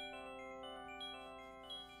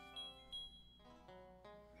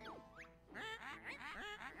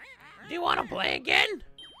 Do you want to play again?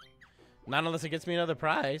 Not unless it gets me another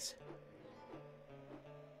prize.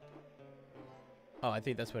 Oh, I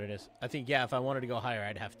think that's what it is. I think, yeah, if I wanted to go higher,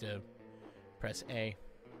 I'd have to press A,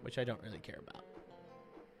 which I don't really care about.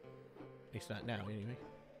 At least not now, anyway.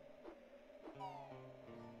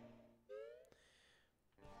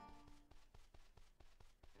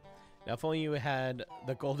 Now, if only you had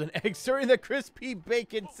the golden eggs during the crispy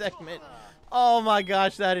bacon segment. Oh my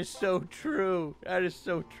gosh, that is so true. That is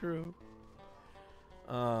so true.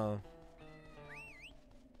 Oh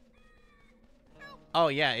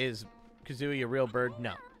yeah, is Kazooie a real bird?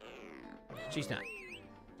 No. She's not.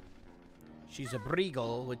 She's a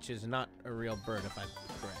breagle, which is not a real bird, if I'm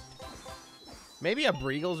correct. Maybe a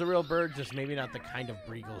breagle's a real bird, just maybe not the kind of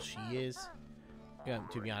breagle she is. Yeah,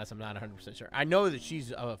 to be honest, I'm not 100% sure. I know that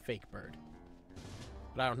she's a fake bird.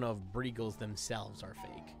 But I don't know if breagles themselves are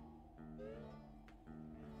fake.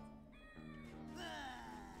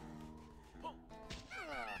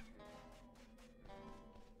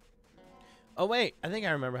 Oh wait, I think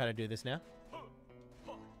I remember how to do this now.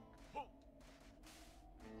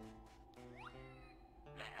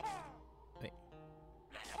 Wait.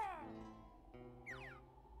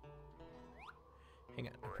 Hang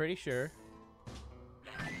on, I'm pretty sure.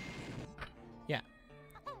 Yeah.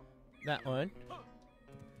 That one.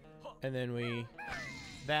 And then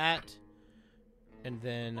that. And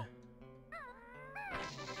then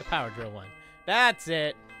the power drill one. That's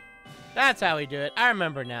it. That's how we do it. I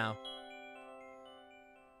remember now.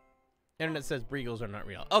 Internet says breagles are not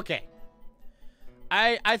real. Okay.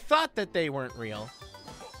 I thought that they weren't real.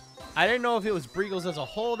 I didn't know if it was breagles as a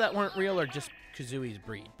whole that weren't real or just Kazooie's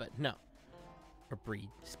breed, but no. Or breed.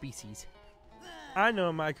 Species. I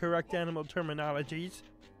know my correct animal terminologies.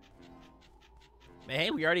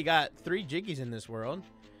 Hey, we already got 3 Jiggies in this world.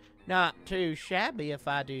 Not too shabby if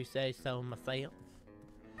I do say so myself.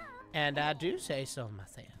 And I do say so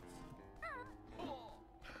myself.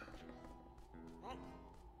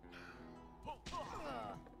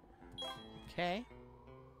 Okay.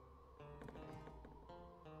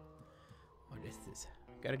 What is this?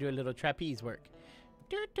 Gotta do a little trapeze work.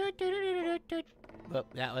 Oh,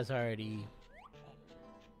 that was already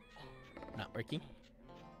not working.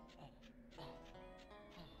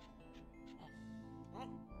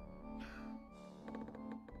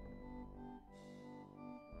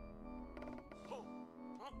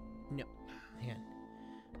 No. Hang on.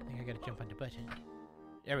 I think I gotta jump on the button.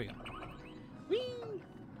 There we go. Whee!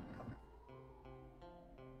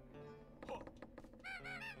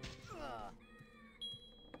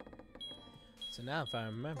 So now, if I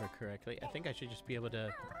remember correctly, I think I should just be able to,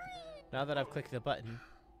 now that I've clicked the button,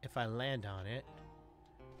 if I land on it,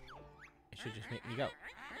 it should just make me go.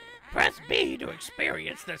 Press B to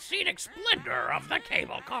experience the scenic splendor of the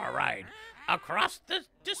cable car ride across the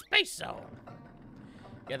space zone.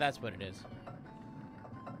 Yeah, that's what it is.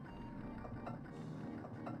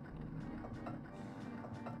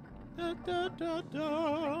 Da, da, da,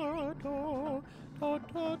 da, da, da,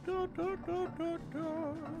 da, da, da, da,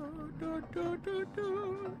 da, da, da,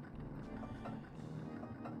 da.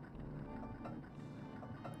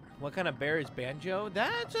 What kind of bear is Banjo?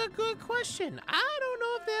 That's a good question. I don't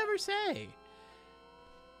know if they ever say.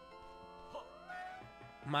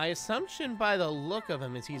 My assumption by the look of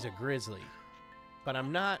him is he's a grizzly, but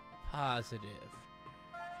I'm not positive.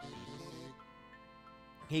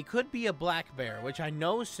 He could be a black bear, which I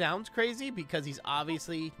know sounds crazy because he's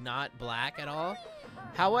obviously not black at all.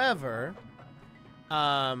 However,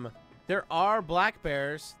 there are black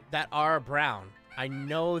bears that are brown. I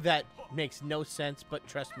know that makes no sense, but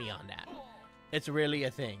trust me on that. It's really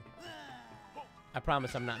a thing. I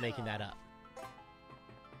promise I'm not making that up.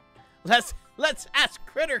 Let's ask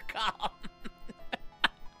CritterCom.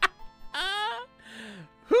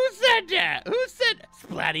 Who said that? Who said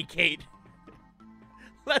Splatty Kate?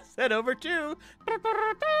 Let's head over to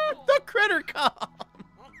the CritterCom.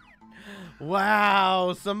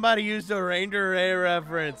 Wow, somebody used a Ranger Ray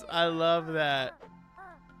reference. I love that.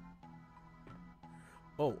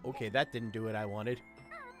 Oh, okay, that didn't do what I wanted.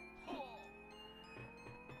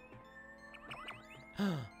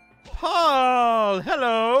 Paul,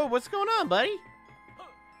 hello. What's going on, buddy?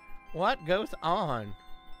 What goes on?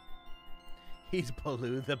 He's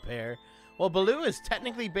Baloo the bear. Well, Baloo is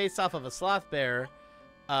technically based off of a sloth bear.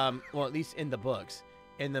 Well, at least in the books.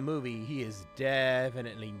 In the movie, he is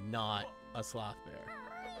definitely not a sloth bear.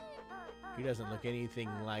 He doesn't look anything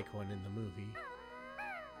like one in the movie.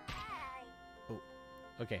 Oh,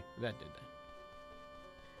 okay, that did that.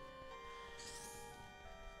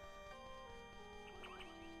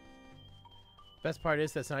 Best part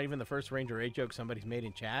is that's not even the first Ranger Ray joke somebody's made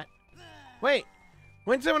in chat. Wait,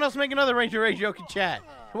 when did someone else make another Ranger Ray joke in chat?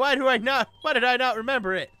 Why did I not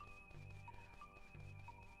remember it?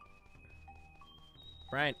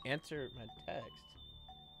 Brian, answer my text.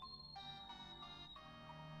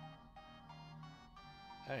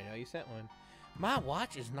 I didn't know you sent one. My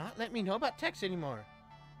watch is not letting me know about text anymore.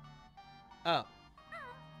 Oh.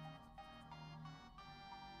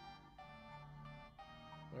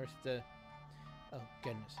 Where's the... Oh,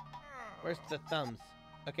 goodness. Where's the thumbs?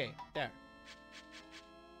 Okay, there.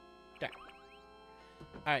 There.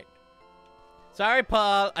 Alright. Sorry,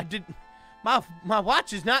 Paul. I didn't... My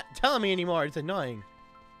watch is not telling me anymore. It's annoying.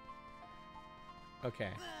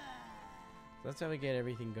 Okay. So that's how we get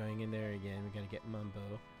everything going in there again. We gotta get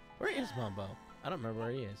Mumbo. Where is Mumbo? I don't remember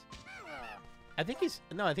where he is. I think he's...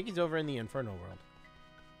 No, I think he's over in the Inferno world.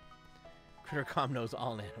 CritterCom knows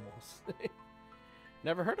all animals.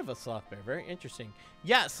 Never heard of a sloth bear. Very interesting.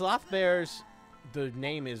 Yeah, sloth bears, the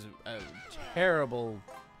name is a terrible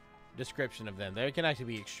description of them. They can actually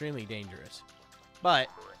be extremely dangerous. But,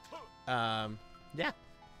 yeah.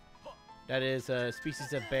 That is a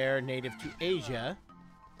species of bear native to Asia.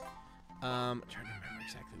 I'm trying to remember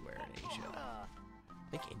exactly where in Asia.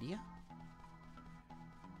 I think India?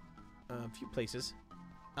 A few places.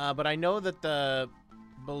 But I know that the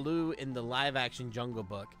Baloo in the live-action Jungle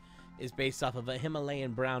Book is based off of a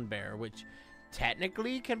Himalayan brown bear, which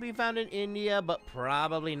technically can be found in India, but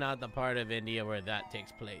probably not the part of India where that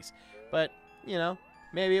takes place. But, you know,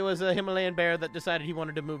 maybe it was a Himalayan bear that decided he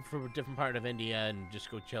wanted to move from a different part of India and just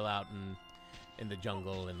go chill out in the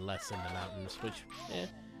jungle and less in the mountains, which, eh.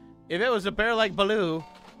 If it was a bear like Baloo,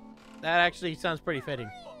 that actually sounds pretty fitting.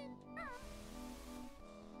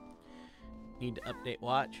 Need to update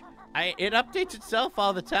watch. It updates itself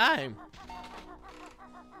all the time.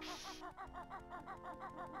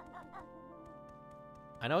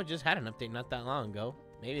 I know it just had an update not that long ago.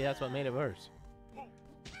 Maybe that's what made it worse.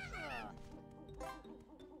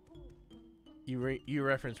 You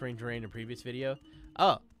referenced Ranger Ray in a previous video?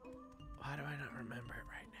 Oh. Why do I not remember it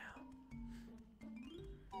right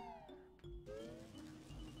now?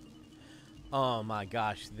 Oh my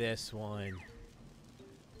gosh, this one.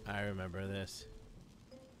 I remember this.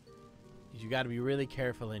 You gotta be really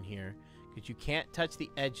careful in here, because you can't touch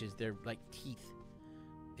the edges. They're like teeth.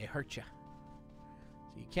 They hurt you.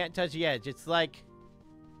 So you can't touch the edge. It's like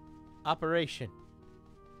Operation.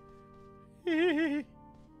 I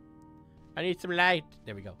need some light.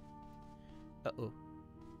 There we go. Uh-oh.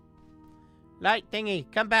 Light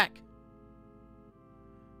thingy, come back.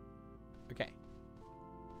 Okay.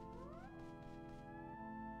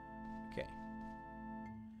 Okay.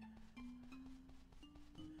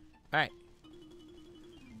 Alright.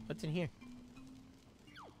 What's in here?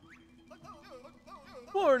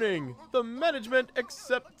 Warning! The management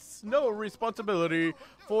accepts no responsibility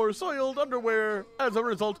for soiled underwear as a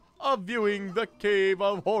result of viewing the Cave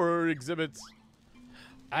of Horror exhibits.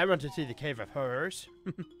 I want to see the Cave of Horrors.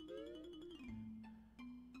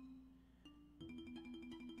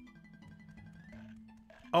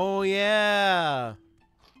 Oh, yeah.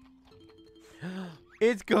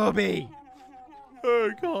 It's Gobi.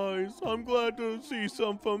 Hey guys, I'm glad to see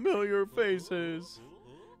some familiar faces.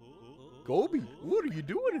 Gobi, what are you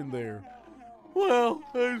doing in there? Well,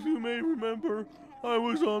 as you may remember, I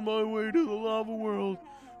was on my way to the lava world,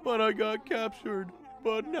 but I got captured.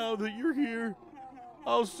 But now that you're here,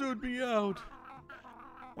 I'll soon be out.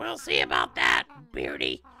 We'll see about that,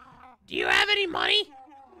 Beardy. Do you have any money?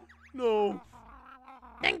 No,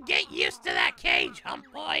 Then get used to that cage, hump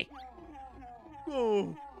boy.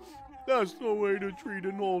 no, that's no way to treat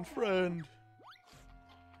an old friend.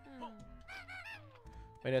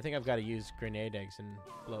 Wait, I think I've got to use grenade eggs and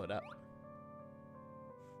blow it up.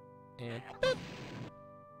 And boop.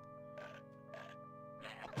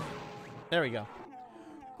 There we go.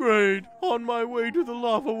 Great, on my way to the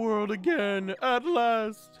lava world again, at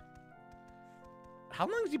last. How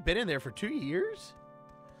long has he been in there for? 2 years?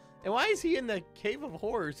 And why is he in the Cave of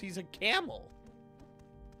Horrors? He's a camel.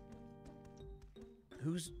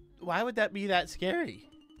 Why would that be that scary?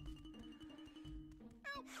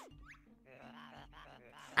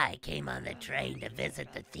 I came on the train to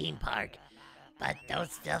visit the theme park, but those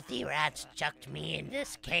filthy rats chucked me in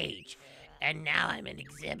this cage, and now I'm an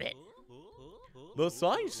exhibit. The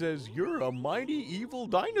sign says you're a mighty evil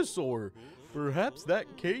dinosaur. Perhaps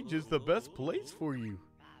that cage is the best place for you.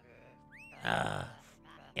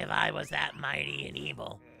 If I was that mighty and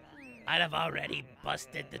evil, I'd have already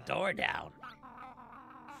busted the door down.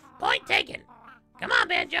 Point taken. Come on,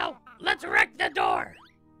 Banjo. Let's wreck the door.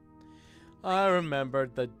 I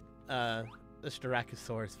remembered the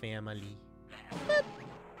Styracosaurus family.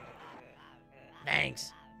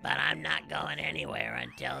 Thanks, but I'm not going anywhere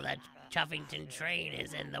until the Chuffington train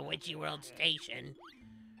is in the Witchy World station.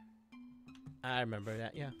 I remember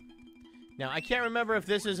that, yeah. Now, I can't remember if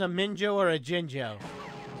this is a Minjo or a Jinjo.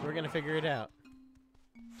 So we're going to figure it out.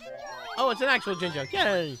 Oh, it's an actual Jinjo.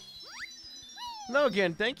 Yay! Hello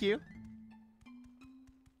again, thank you.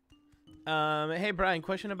 Hey, Brian,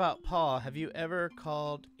 question about Paul. Have you ever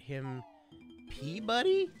called him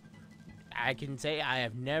P-Buddy? I can say I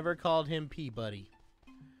have never called him P-Buddy.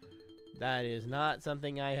 That is not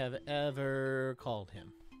something I have ever called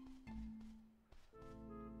him.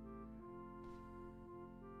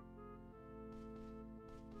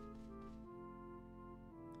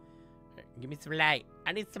 Give me some light.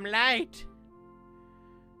 I need some light.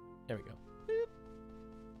 There we go. Boop.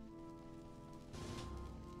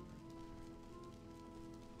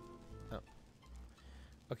 Oh.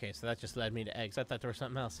 Okay, so that just led me to eggs. I thought there was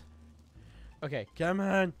something else. Okay, come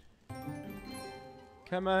on.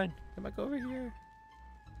 Come on. Come back over here.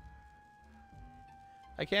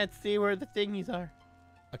 I can't see where the thingies are.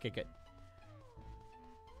 Okay, good.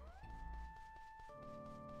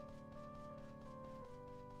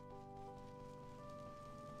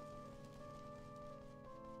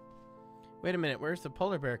 Wait a minute, where's the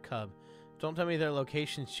polar bear cub? Don't tell me their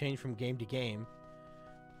locations change from game to game.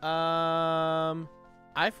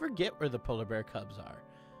 I forget where the polar bear cubs are.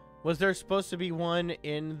 Was there supposed to be one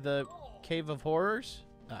in the Cave of Horrors?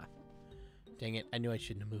 Ah, dang it, I knew I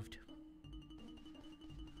shouldn't have moved.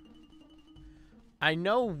 I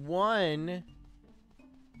know one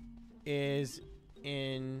is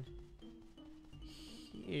in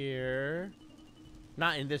here.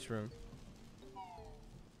 Not in this room.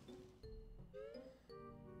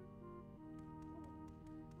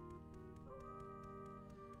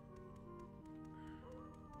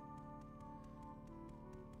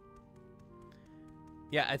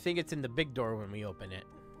 Yeah, I think it's in the big door when we open it.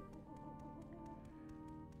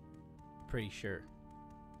 Pretty sure.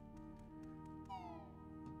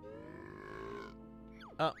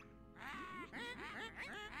 Oh.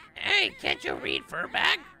 Hey, can't you read,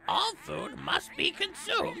 Furbag? All food must be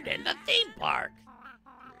consumed in the theme park.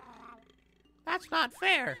 That's not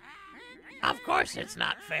fair. Of course it's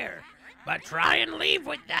not fair. But try and leave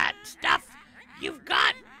with that stuff you've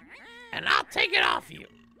got, and I'll take it off you.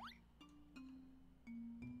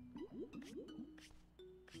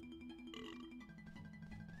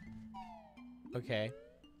 Okay.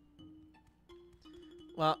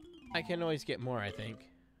 Well, I can always get more, I think.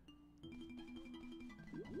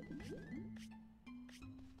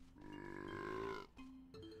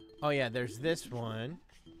 Oh yeah, there's this one.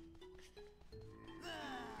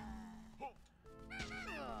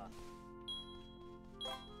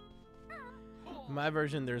 In my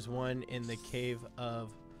version, there's one in the Cave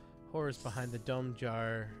of Horrors behind the dome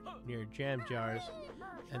jar near jam jars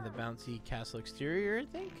and the bouncy castle exterior, I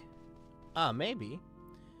think? Ah, maybe.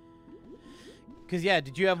 Because, yeah,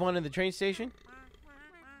 did you have one in the train station?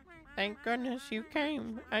 Thank goodness you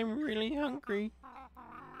came. I'm really hungry.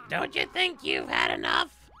 Don't you think you've had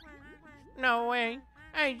enough? No way.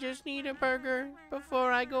 I just need a burger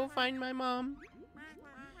before I go find my mom.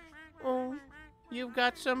 Oh, you've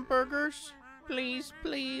got some burgers? Please,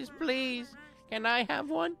 please, please. Can I have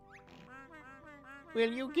one?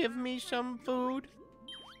 Will you give me some food?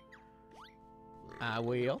 I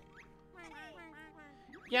will.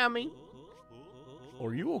 Yummy.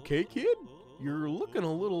 Are you okay, kid? You're looking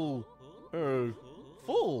a little,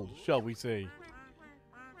 full, shall we say?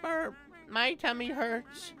 Burp, my tummy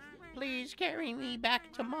hurts. Please carry me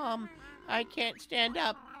back to Mom. I can't stand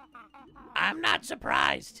up. I'm not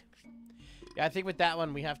surprised. Yeah, I think with that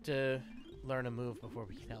one, we have to learn a move before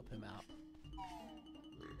we can help him out.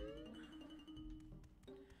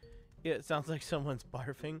 Yeah, it sounds like someone's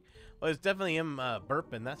barfing. Well, it's definitely him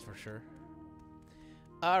burping, that's for sure.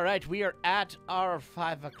 All right, we are at our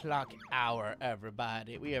 5 o'clock hour,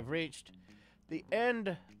 everybody. We have reached the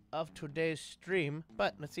end of today's stream,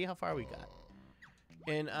 but let's see how far we got.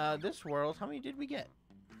 In this world, how many did we get?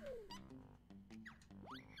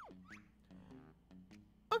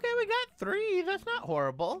 Okay, we got 3. That's not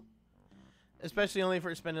horrible. Especially only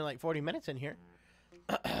for spending like 40 minutes in here.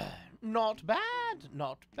 Not bad.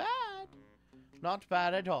 Not bad. Not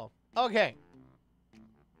bad at all. Okay.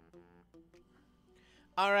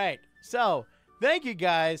 All right. So, thank you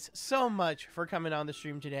guys so much for coming on the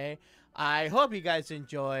stream today. I hope you guys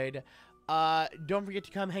enjoyed. Don't forget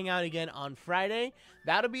to come hang out again on Friday.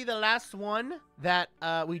 That'll be the last one that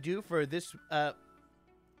we do for this.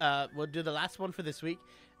 We'll do the last one for this week.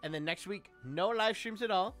 And then next week, no live streams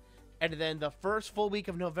at all. And then the first full week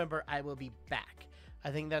of November, I will be back. I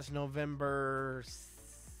think that's November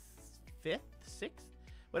 5th, 6th?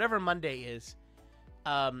 Whatever Monday is.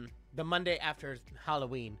 The Monday after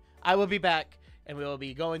Halloween. I will be back, and we will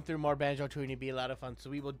be going through more Banjo-Tooie, and it'll be a lot of fun. So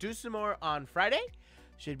we will do some more on Friday.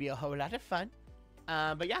 Should be a whole lot of fun.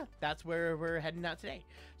 But yeah, that's where we're heading out today.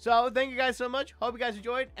 So thank you guys so much. Hope you guys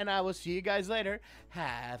enjoyed, and I will see you guys later.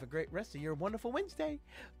 Have a great rest of your wonderful Wednesday.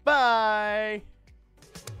 Bye!